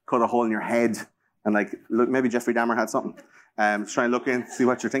cut a hole in your head and like, look, maybe Jeffrey Dahmer had something. Just try and look in, see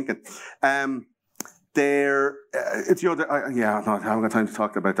what you're thinking. It's, you know, yeah, no, I haven't got time to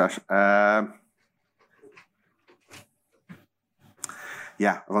talk about that.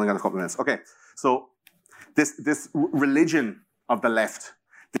 Yeah, I've only got a couple of minutes. Okay, so this religion of the left,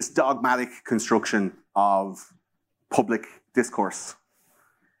 this dogmatic construction of public discourse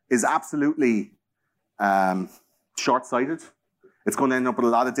is absolutely short-sighted. It's going to end up with a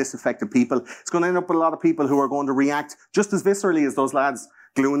lot of disaffected people. It's going to end up with a lot of people who are going to react just as viscerally as those lads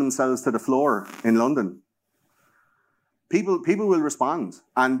gluing themselves to the floor in London. People will respond,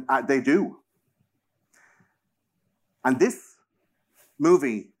 and they do. And this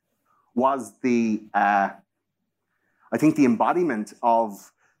movie was I think the embodiment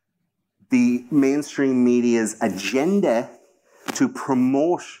of the mainstream media's agenda to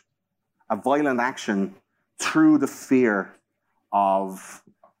promote a violent action through the fear of,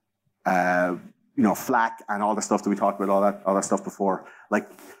 flack and all the stuff that we talked about, all that stuff before. Like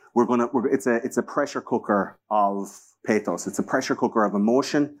it's a pressure cooker of pathos. It's a pressure cooker of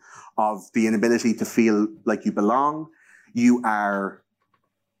emotion, of the inability to feel like you belong. You are,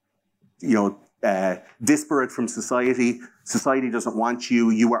 disparate from society. Society doesn't want you.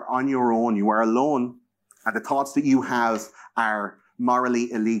 You are on your own. You are alone. And the thoughts that you have are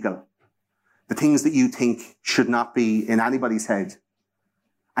morally illegal. The things that you think should not be in anybody's head.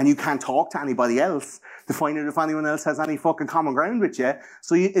 And you can't talk to anybody else to find out if anyone else has any fucking common ground with you.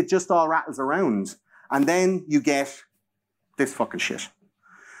 So it just all rattles around. And then you get this fucking shit.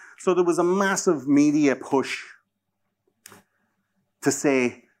 So there was a massive media push to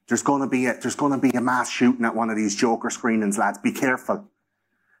say, there's going to be a mass shooting at one of these Joker screenings, lads. Be careful.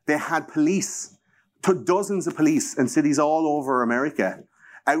 They had police, dozens of police in cities all over America,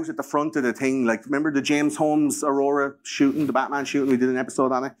 out at the front of the thing. Like, remember the James Holmes Aurora shooting, the Batman shooting? We did an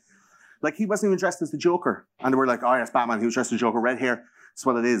episode on it. Like, he wasn't even dressed as the Joker. And they were like, oh, yes, Batman. He was dressed as the Joker. Red hair. That's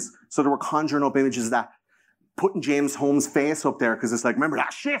what it is. So they were conjuring up images of that, putting James Holmes' face up there because it's like, remember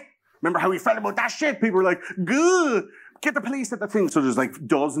that shit? Remember how he felt about that shit? People were like, good. Get the police at the thing. So there's like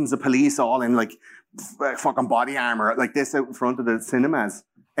dozens of police all in like fucking body armor like this out in front of the cinemas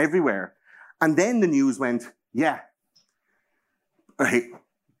everywhere. And then the news went, yeah,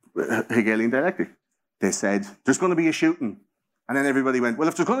 Hegelian dialectic. They said, there's going to be a shooting. And then everybody went, well,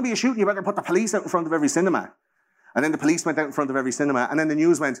 if there's going to be a shooting, you better put the police out in front of every cinema. And then the police went out in front of every cinema. And then the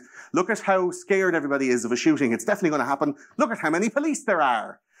news went, look at how scared everybody is of a shooting. It's definitely going to happen. Look at how many police there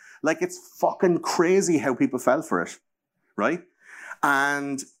are. Like, it's fucking crazy how people fell for it. Right?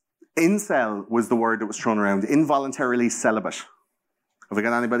 And incel was the word that was thrown around. Involuntarily celibate. Have we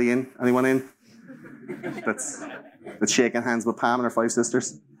got anybody in? Anyone in? That's shaking hands with Pam and her 5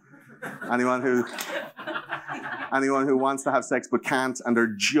 sisters? Anyone who wants to have sex but can't and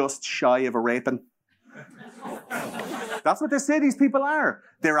they're just shy of a raping? That's what they say these people are.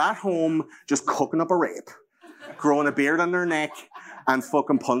 They're at home just cooking up a rape, growing a beard on their neck and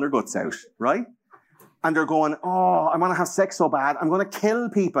fucking pulling their guts out, right? And they're going, oh, I want to have sex so bad, I'm going to kill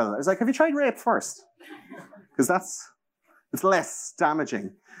people. It's like, have you tried rape first? Because it's less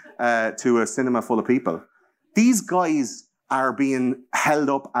damaging to a cinema full of people. These guys are being held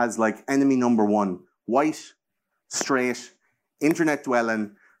up as like enemy number one. White, straight, internet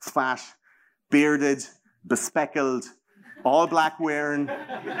dwelling, fat, bearded, bespectacled, all black wearing.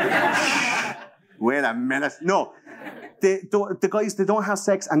 Wait a minute. No. The guys that don't have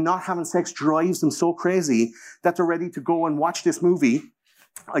sex and not having sex drives them so crazy that they're ready to go and watch this movie,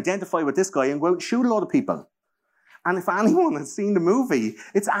 identify with this guy and go out and shoot a lot of people. And if anyone has seen the movie,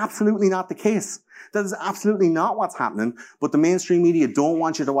 it's absolutely not the case. That is absolutely not what's happening. But the mainstream media don't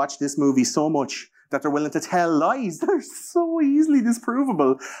want you to watch this movie so much that they're willing to tell lies that are so easily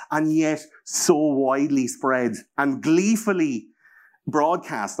disprovable and yet so widely spread and gleefully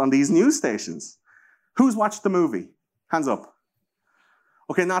broadcast on these news stations. Who's watched the movie? Hands up.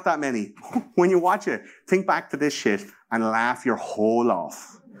 Okay, not that many. When you watch it, think back to this shit and laugh your whole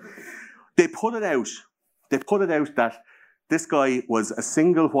off. They put it out that this guy was a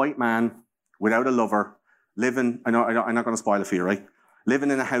single white man without a lover, living, I'm not going to spoil it for you, right?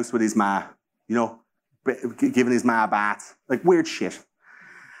 Living in a house with his ma, giving his ma a bath, like weird shit.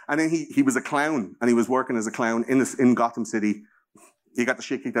 And then he was a clown, and he was working as a clown in Gotham City. He got the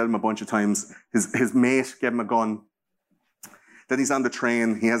shit kicked out of him a bunch of times. His mate gave him a gun. Then he's on the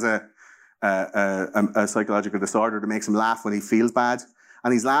train. He has a psychological disorder that makes him laugh when he feels bad.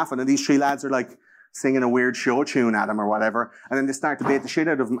 And he's laughing, and these 3 lads are like singing a weird show tune at him or whatever. And then they start to bait the shit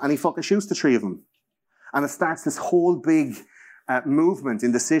out of him, and he fucking shoots the 3 of them. And it starts this whole big movement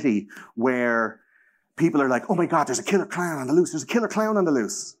in the city where people are like, oh my God, there's a killer clown on the loose. There's a killer clown on the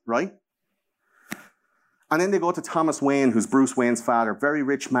loose, right? And then they go to Thomas Wayne, who's Bruce Wayne's father, very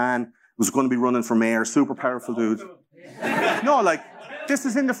rich man, who's going to be running for mayor, super powerful dude. No, like, this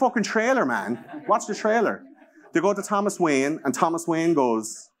is in the fucking trailer, man. Watch the trailer. They go to Thomas Wayne, and Thomas Wayne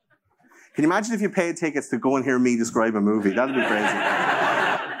goes, can you imagine if you paid tickets to go and hear me describe a movie? That'd be crazy.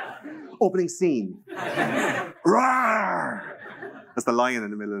 Opening scene. Roar! That's the lion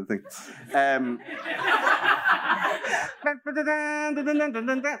in the middle of the thing.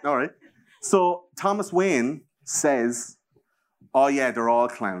 All right. So Thomas Wayne says, oh yeah, they're all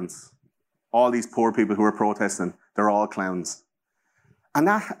clowns. All these poor people who are protesting, they're all clowns. And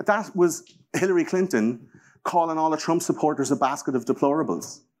that was Hillary Clinton calling all the Trump supporters a basket of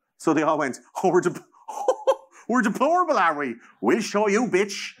deplorables. So they all went, we're deplorable, are we? We'll show you,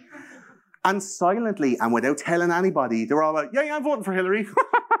 bitch. And silently, and without telling anybody, they were all like, yeah, I'm voting for Hillary.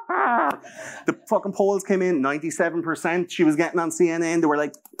 The fucking polls came in, 97% she was getting on CNN. They were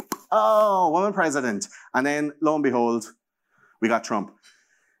like, oh, woman president. And then, lo and behold, we got Trump.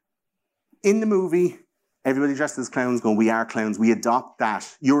 In the movie, everybody dressed as clowns going, we are clowns. We adopt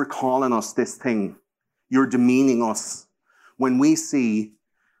that. You're calling us this thing. You're demeaning us. When we see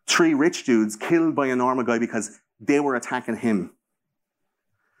 3 rich dudes killed by a normal guy because they were attacking him.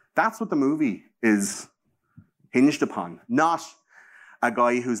 That's what the movie is hinged upon. Not a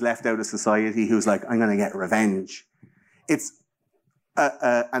guy who's left out of society who's like, I'm going to get revenge. It's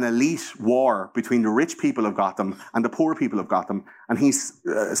an elite war between the rich people of Gotham and the poor people of Gotham, and he's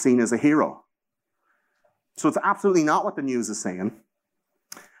seen as a hero. So it's absolutely not what the news is saying.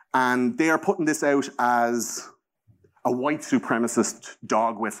 And they are putting this out as a white supremacist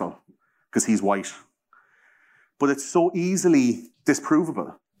dog whistle because he's white. But it's so easily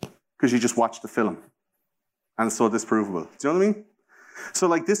disprovable because you just watch the film. And it's so disprovable. Do you know what I mean? So,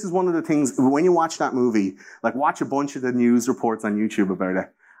 like, this is one of the things, when you watch that movie, like, watch a bunch of the news reports on YouTube about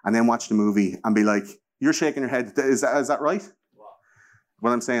it, and then watch the movie and be like, you're shaking your head. Is that right?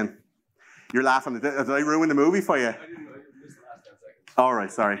 What I'm saying? You're laughing. Did I ruin the movie for you? I didn't know. I missed the last 10 seconds. All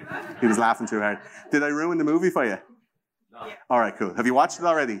right, sorry. He was laughing too hard. Did I ruin the movie for you? No. All right, cool. Have you watched it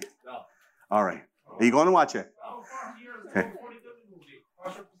already? No. All right. Are you going to watch it? No, 40 years ago. Before they did the movie.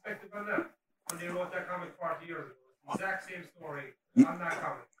 What's your perspective on that? When they wrote that comic 40 years ago. Exact same story on that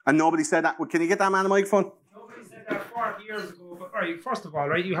comic. And nobody said that. Well, can you get that man a microphone? Nobody said that 40 years ago. But all right, first of all,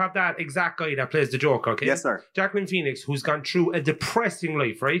 right, you have that exact guy that plays the Joker, okay? Yes, sir. Joaquin Phoenix, who's gone through a depressing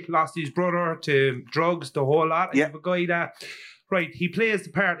life, right? Lost his brother to drugs, the whole lot. You have a guy that, right, he plays the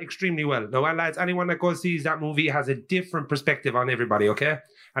part extremely well. Now, lads, anyone that goes sees that movie has a different perspective on everybody, okay?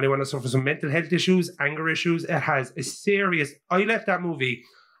 Anyone that suffers from mental health issues, anger issues, it has a serious... I left that movie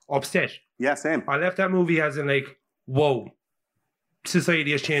upset. Yeah, same. I left that movie as in like, whoa,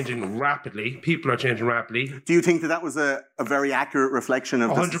 society is changing rapidly. People are changing rapidly. Do you think that was a very accurate reflection of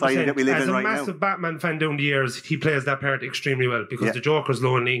the 100%. Society that we live in right now? As a massive Batman fan down the years, he plays that part extremely well because the Joker's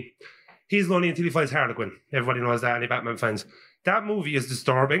lonely. He's lonely until he finds Harlequin. Everybody knows that, any Batman fans. That movie is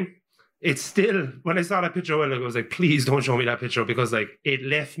disturbing. It's still, when I saw that picture, I was like, please don't show me that picture because like it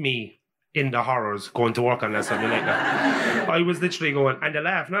left me in the horrors going to work on that Sunday night. I was literally going, and I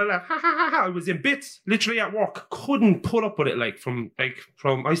laughed, ha ha ha. I was in bits, literally at work. Couldn't put up with it. Like from I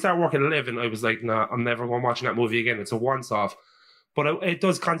started working at 11. I was like, nah, I'm never going watching that movie again. It's a once off. But it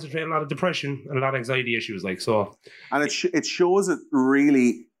does concentrate a lot of depression and a lot of anxiety issues. Like so, and it shows it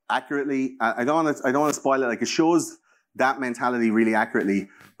really accurately. I don't want to spoil it. Like it shows that mentality really accurately.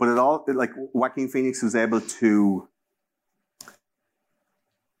 But like Joaquin Phoenix was able to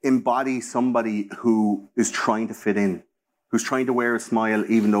embody somebody who is trying to fit in, who's trying to wear a smile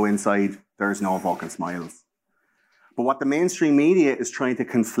even though inside there's no fucking smiles. But what the mainstream media is trying to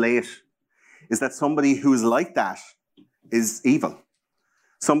conflate is that somebody who's like that is evil.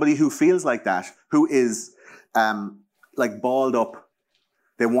 Somebody who feels like that, who is like balled up.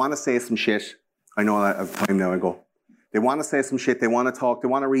 They want to say some shit. I know I have time now, I go. They want to say some shit, they want to talk, they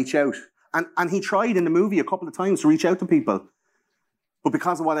want to reach out. And he tried in the movie a couple of times to reach out to people. But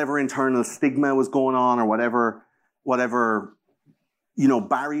because of whatever internal stigma was going on or whatever,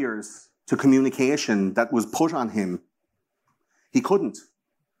 barriers to communication that was put on him, he couldn't.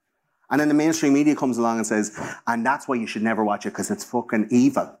 And then the mainstream media comes along and says, and that's why you should never watch it because it's fucking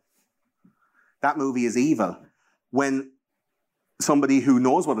evil. That movie is evil. When somebody who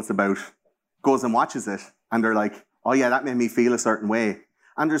knows what it's about goes and watches it and they're like, oh yeah, that made me feel a certain way.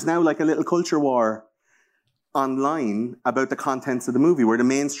 And there's now like a little culture war online about the contents of the movie where the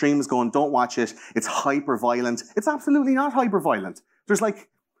mainstream is going, don't watch it, it's hyper violent. It's absolutely not hyper violent. There's like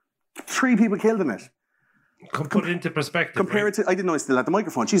 3 people killed in it. put it into perspective. Compare it to. I didn't know I still had the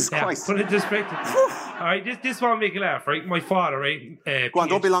microphone. Jesus Christ. Put it into perspective. All right, this won't make you laugh, right? My father, right? Go on,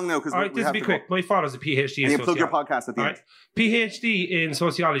 don't be long now. All right, this will be quick. My father's a PhD. And you plug your podcast at the end. PhD in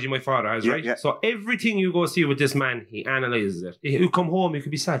sociology, my father has, right? Yeah. So everything you go see with this man, he analyzes it. You come home, you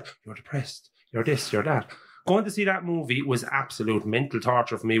could be sad. You're depressed. You're this, you're that. Going to see that movie was absolute mental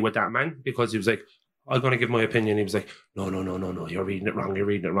torture for me with that man because he was like, I'm going to give my opinion. He was like, no, you're reading it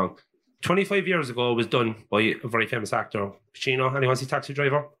wrong. 25 years ago, it was done by a very famous actor, Pacino. Anyone see Taxi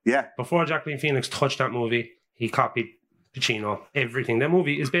Driver? Yeah. Before Joaquin Phoenix touched that movie, he copied Pacino, everything. That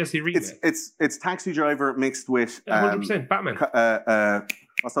movie is basically remake. It's Taxi Driver mixed with 100% Batman.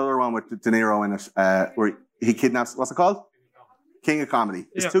 What's the other one with De Niro in it? Where he kidnaps. What's it called? King of Comedy.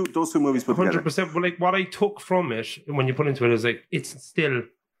 It's those two movies put 100%, together. 100%. But like what I took from it when you put into it is like it's still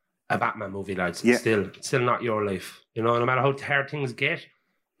a Batman movie, lads. It's still not your life. You know, no matter how hard things get,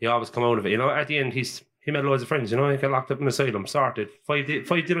 you always come out of it. You know, at the end he made loads of friends. You know, he got locked up in an asylum, sorted.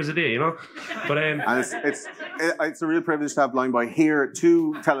 $5 a day. You know, but and it's a real privilege to have Blind Boy here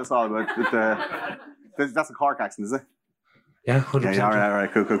to tell us all about that's a Cork accent, is it? Yeah, 100%. Yeah, all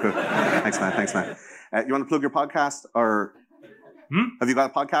right, cool. Thanks, man. You want to plug your podcast or have you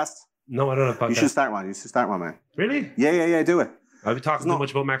got a podcast? No, I don't have a podcast. You should start one, man. Really? Yeah, do it. I've been talking too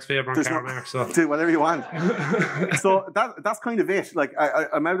much about Max Faber and Karl Marx, so do whatever you want. So that's kind of it. Like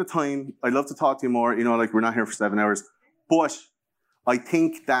I'm out of time. I'd love to talk to you more. You know, like we're not here for 7 hours, but I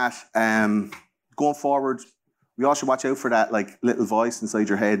think that going forward, we all should watch out for that like little voice inside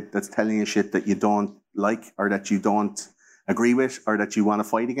your head that's telling you shit that you don't like or that you don't agree with or that you want to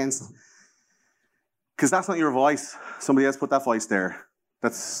fight against. Because that's not your voice. Somebody else put that voice there.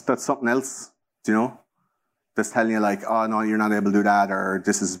 That's something else. Do you know? That's telling you like, oh no, you're not able to do that, or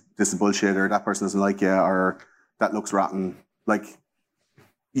this is bullshit, or that person doesn't like you, or that looks rotten. Like,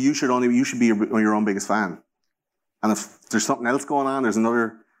 you should be your own biggest fan. And if there's something else going on, there's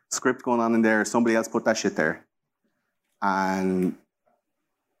another script going on in there, somebody else put that shit there. And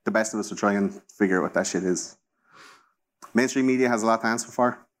the best of us will try and figure out what that shit is. Mainstream media has a lot to answer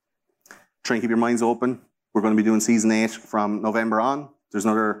for. Try and keep your minds open. We're going to be doing season 8 from November on. There's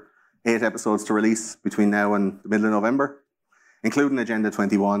another 8 episodes to release between now and the middle of November, including Agenda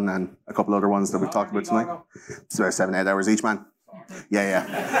 21 and a couple other ones that we've talked about tonight. It's about 7-8 hours each, man.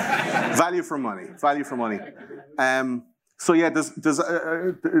 Yeah. Value for money. So yeah, does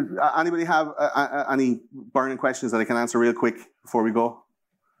anybody have any burning questions that I can answer real quick before we go?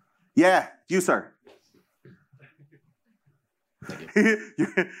 Yeah, you, sir.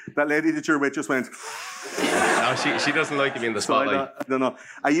 That lady that you're with just went. No, she doesn't like to be in the spotlight. No.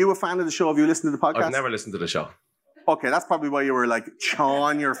 Are you a fan of the show? Have you listened to the podcast? I've never listened to the show. Okay, that's probably why you were like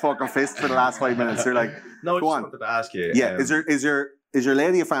chawing your fucking fist for the last 5 minutes. You're like, no, I just wanted to ask you. Yeah, is your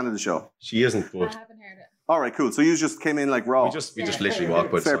lady a fan of the show? She isn't, but I haven't heard it. All right, cool. So you just came in like raw. We just literally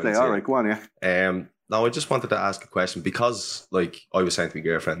walked by. Fair play. All right, go on, yeah. No, I just wanted to ask a question because, like, I was saying to my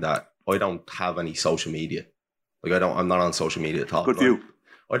girlfriend that I don't have any social media. Like, I'm not on social media at all. Good view.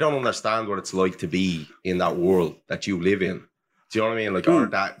 I don't understand what it's like to be in that world that you live in. Do you know what I mean? Like, or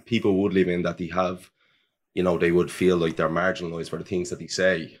that people would live in, that they have, you know, they would feel like they're marginalized for the things that they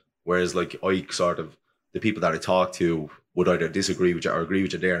say. Whereas, like, the people that I talk to would either disagree with you or agree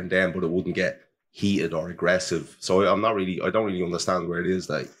with you there and then, but it wouldn't get heated or aggressive. So I don't really understand where it is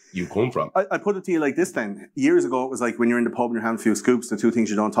that you come from. I put it to you like this then. Years ago, it was like when you're in the pub and you're having a few scoops, the two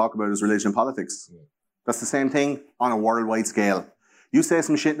things you don't talk about is religion and politics. Yeah. That's the same thing on a worldwide scale. You say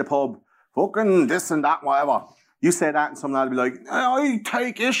some shit in the pub, fucking this and that, whatever. You say that and some lad will be like, I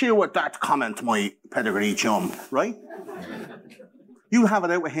take issue with that comment, my pedigree chum, right? You have it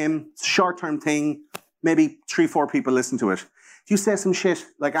out with him, it's a short-term thing, maybe 3-4 people listen to it. If you say some shit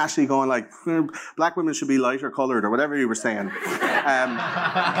like Ashley going like, black women should be lighter coloured or whatever you were saying. Like,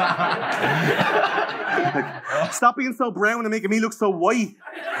 stop being so brown and making me look so white.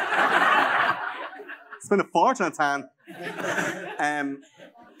 Spend a fortune on tan.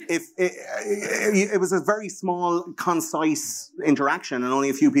 If it was a very small, concise interaction and only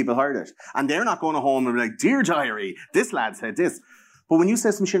a few people heard it. And they're not going home and be like, dear diary, this lad said this. But when you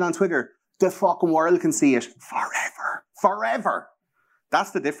say some shit on Twitter, the fucking world can see it forever.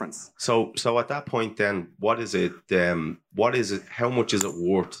 That's the difference. So at that point then, what is it, how much is it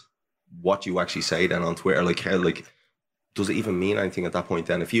worth what you actually say then on Twitter? Like, how, like, does it even mean anything at that point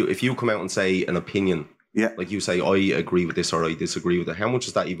then? If you come out and say an opinion, yeah, like you say, I agree with this or I disagree with it, how much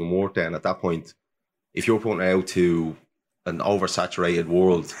is that even worth then at that point? If you're putting it out to an oversaturated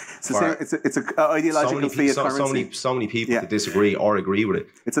world. It's an ideological fiat currency. So many people that disagree or agree with it.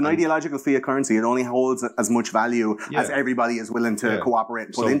 It's an ideological fiat currency. It only holds as much value as everybody is willing to cooperate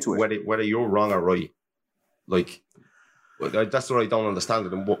and put into it. Whether you're wrong or right, Like, that's what I don't understand.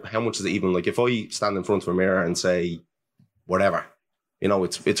 And how much is it even, like, if I stand in front of a mirror and say, whatever, you know,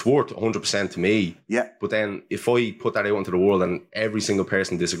 it's worth 100% to me. Yeah. But then if I put that out into the world and every single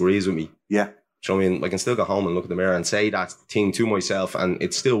person disagrees with me. Yeah. So, I mean, I can still go home and look in the mirror and say that thing to myself, and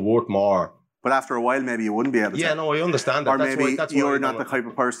it's still worth more. But after a while, maybe you wouldn't be able to. Yeah, no, I understand that. Or maybe you're not the type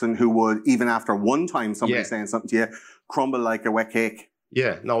of person who would, even after one time somebody saying something to you, crumble like a wet cake.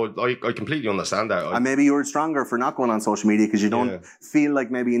 Yeah, no, I completely understand that. And maybe you're stronger for not going on social media because you don't feel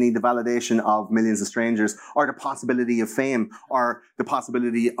like maybe you need the validation of millions of strangers or the possibility of fame or the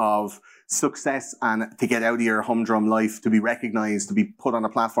possibility of success and to get out of your humdrum life, to be recognised, to be put on a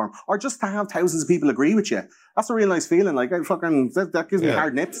platform, or just to have thousands of people agree with you. That's a real nice feeling. Like, that gives me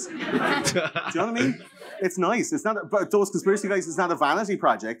hard nips. Do you know what I mean? It's nice. It's not, but those conspiracy guys, it's not a vanity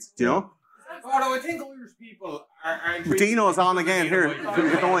project. Do you know? Although I think Irish people are Dino's on again here. You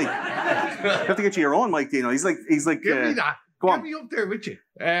have to get you your own mic, Dino. He's like. Give me that. Go on. Get me up there with you.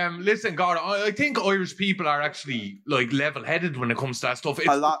 Listen, God, I think Irish people are actually like level-headed when it comes to that stuff. It's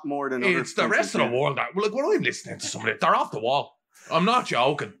a lot more than other It's the rest of the world that, like, when I'm listening to some of it, they're off the wall. I'm not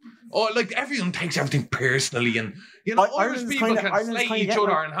joking. Oh, like, everyone takes everything personally, and you know, Irish people can slay each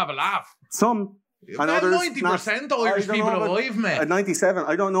other and have a laugh. Some. And others, 90% Irish people I've met. 97.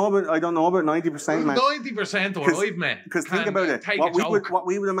 I don't know about 90%, man. 90% of what I've met. Because think about it. What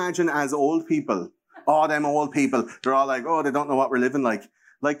we would imagine as old people. Oh, them old people. They're all like, oh, they don't know what we're living like.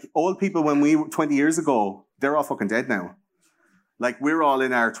 Like, old people when we 20 years ago, they're all fucking dead now. Like, we're all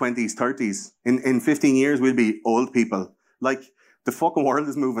in our 20s, 30s. In 15 years, we'll be old people. Like, the fucking world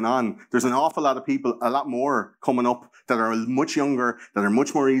is moving on. There's an awful lot of people, a lot more coming up that are much younger, that are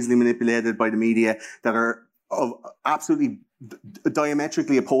much more easily manipulated by the media, that are of absolutely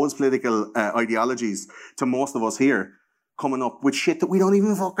diametrically opposed political ideologies to most of us here, coming up with shit that we don't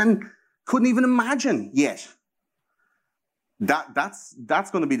even couldn't even imagine yet. That's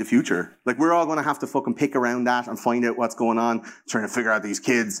going to be the future. Like, we're all going to have to fucking pick around that and find out what's going on, trying to figure out these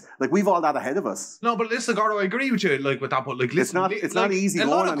kids. Like, we've all that ahead of us. No, but listen, Gordo, I agree with you, like, with that, but like, listen, it's not easy. A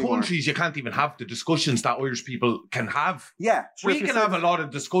lot of anymore. countries, you can't even have the discussions that Irish people can have. Yeah, we can have a lot of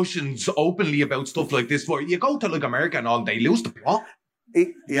discussions openly about stuff like this. Where you go to like America and all, they lose the plot. Yeah.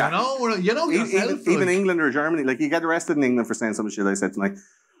 You know yourself. Even England or Germany, like, you get arrested in England for saying some shit I said tonight.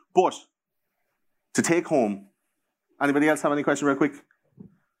 But to take home. Anybody else have any question real quick?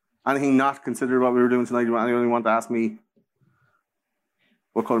 Anything not considered what we were doing tonight? Anyone want to ask me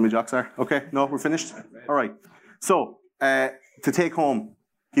what colour my jocks are? Okay, no, we're finished? All right. So, to take home,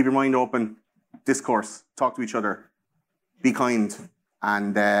 keep your mind open, discourse, talk to each other, be kind,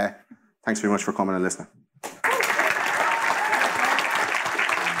 and thanks very much for coming and listening.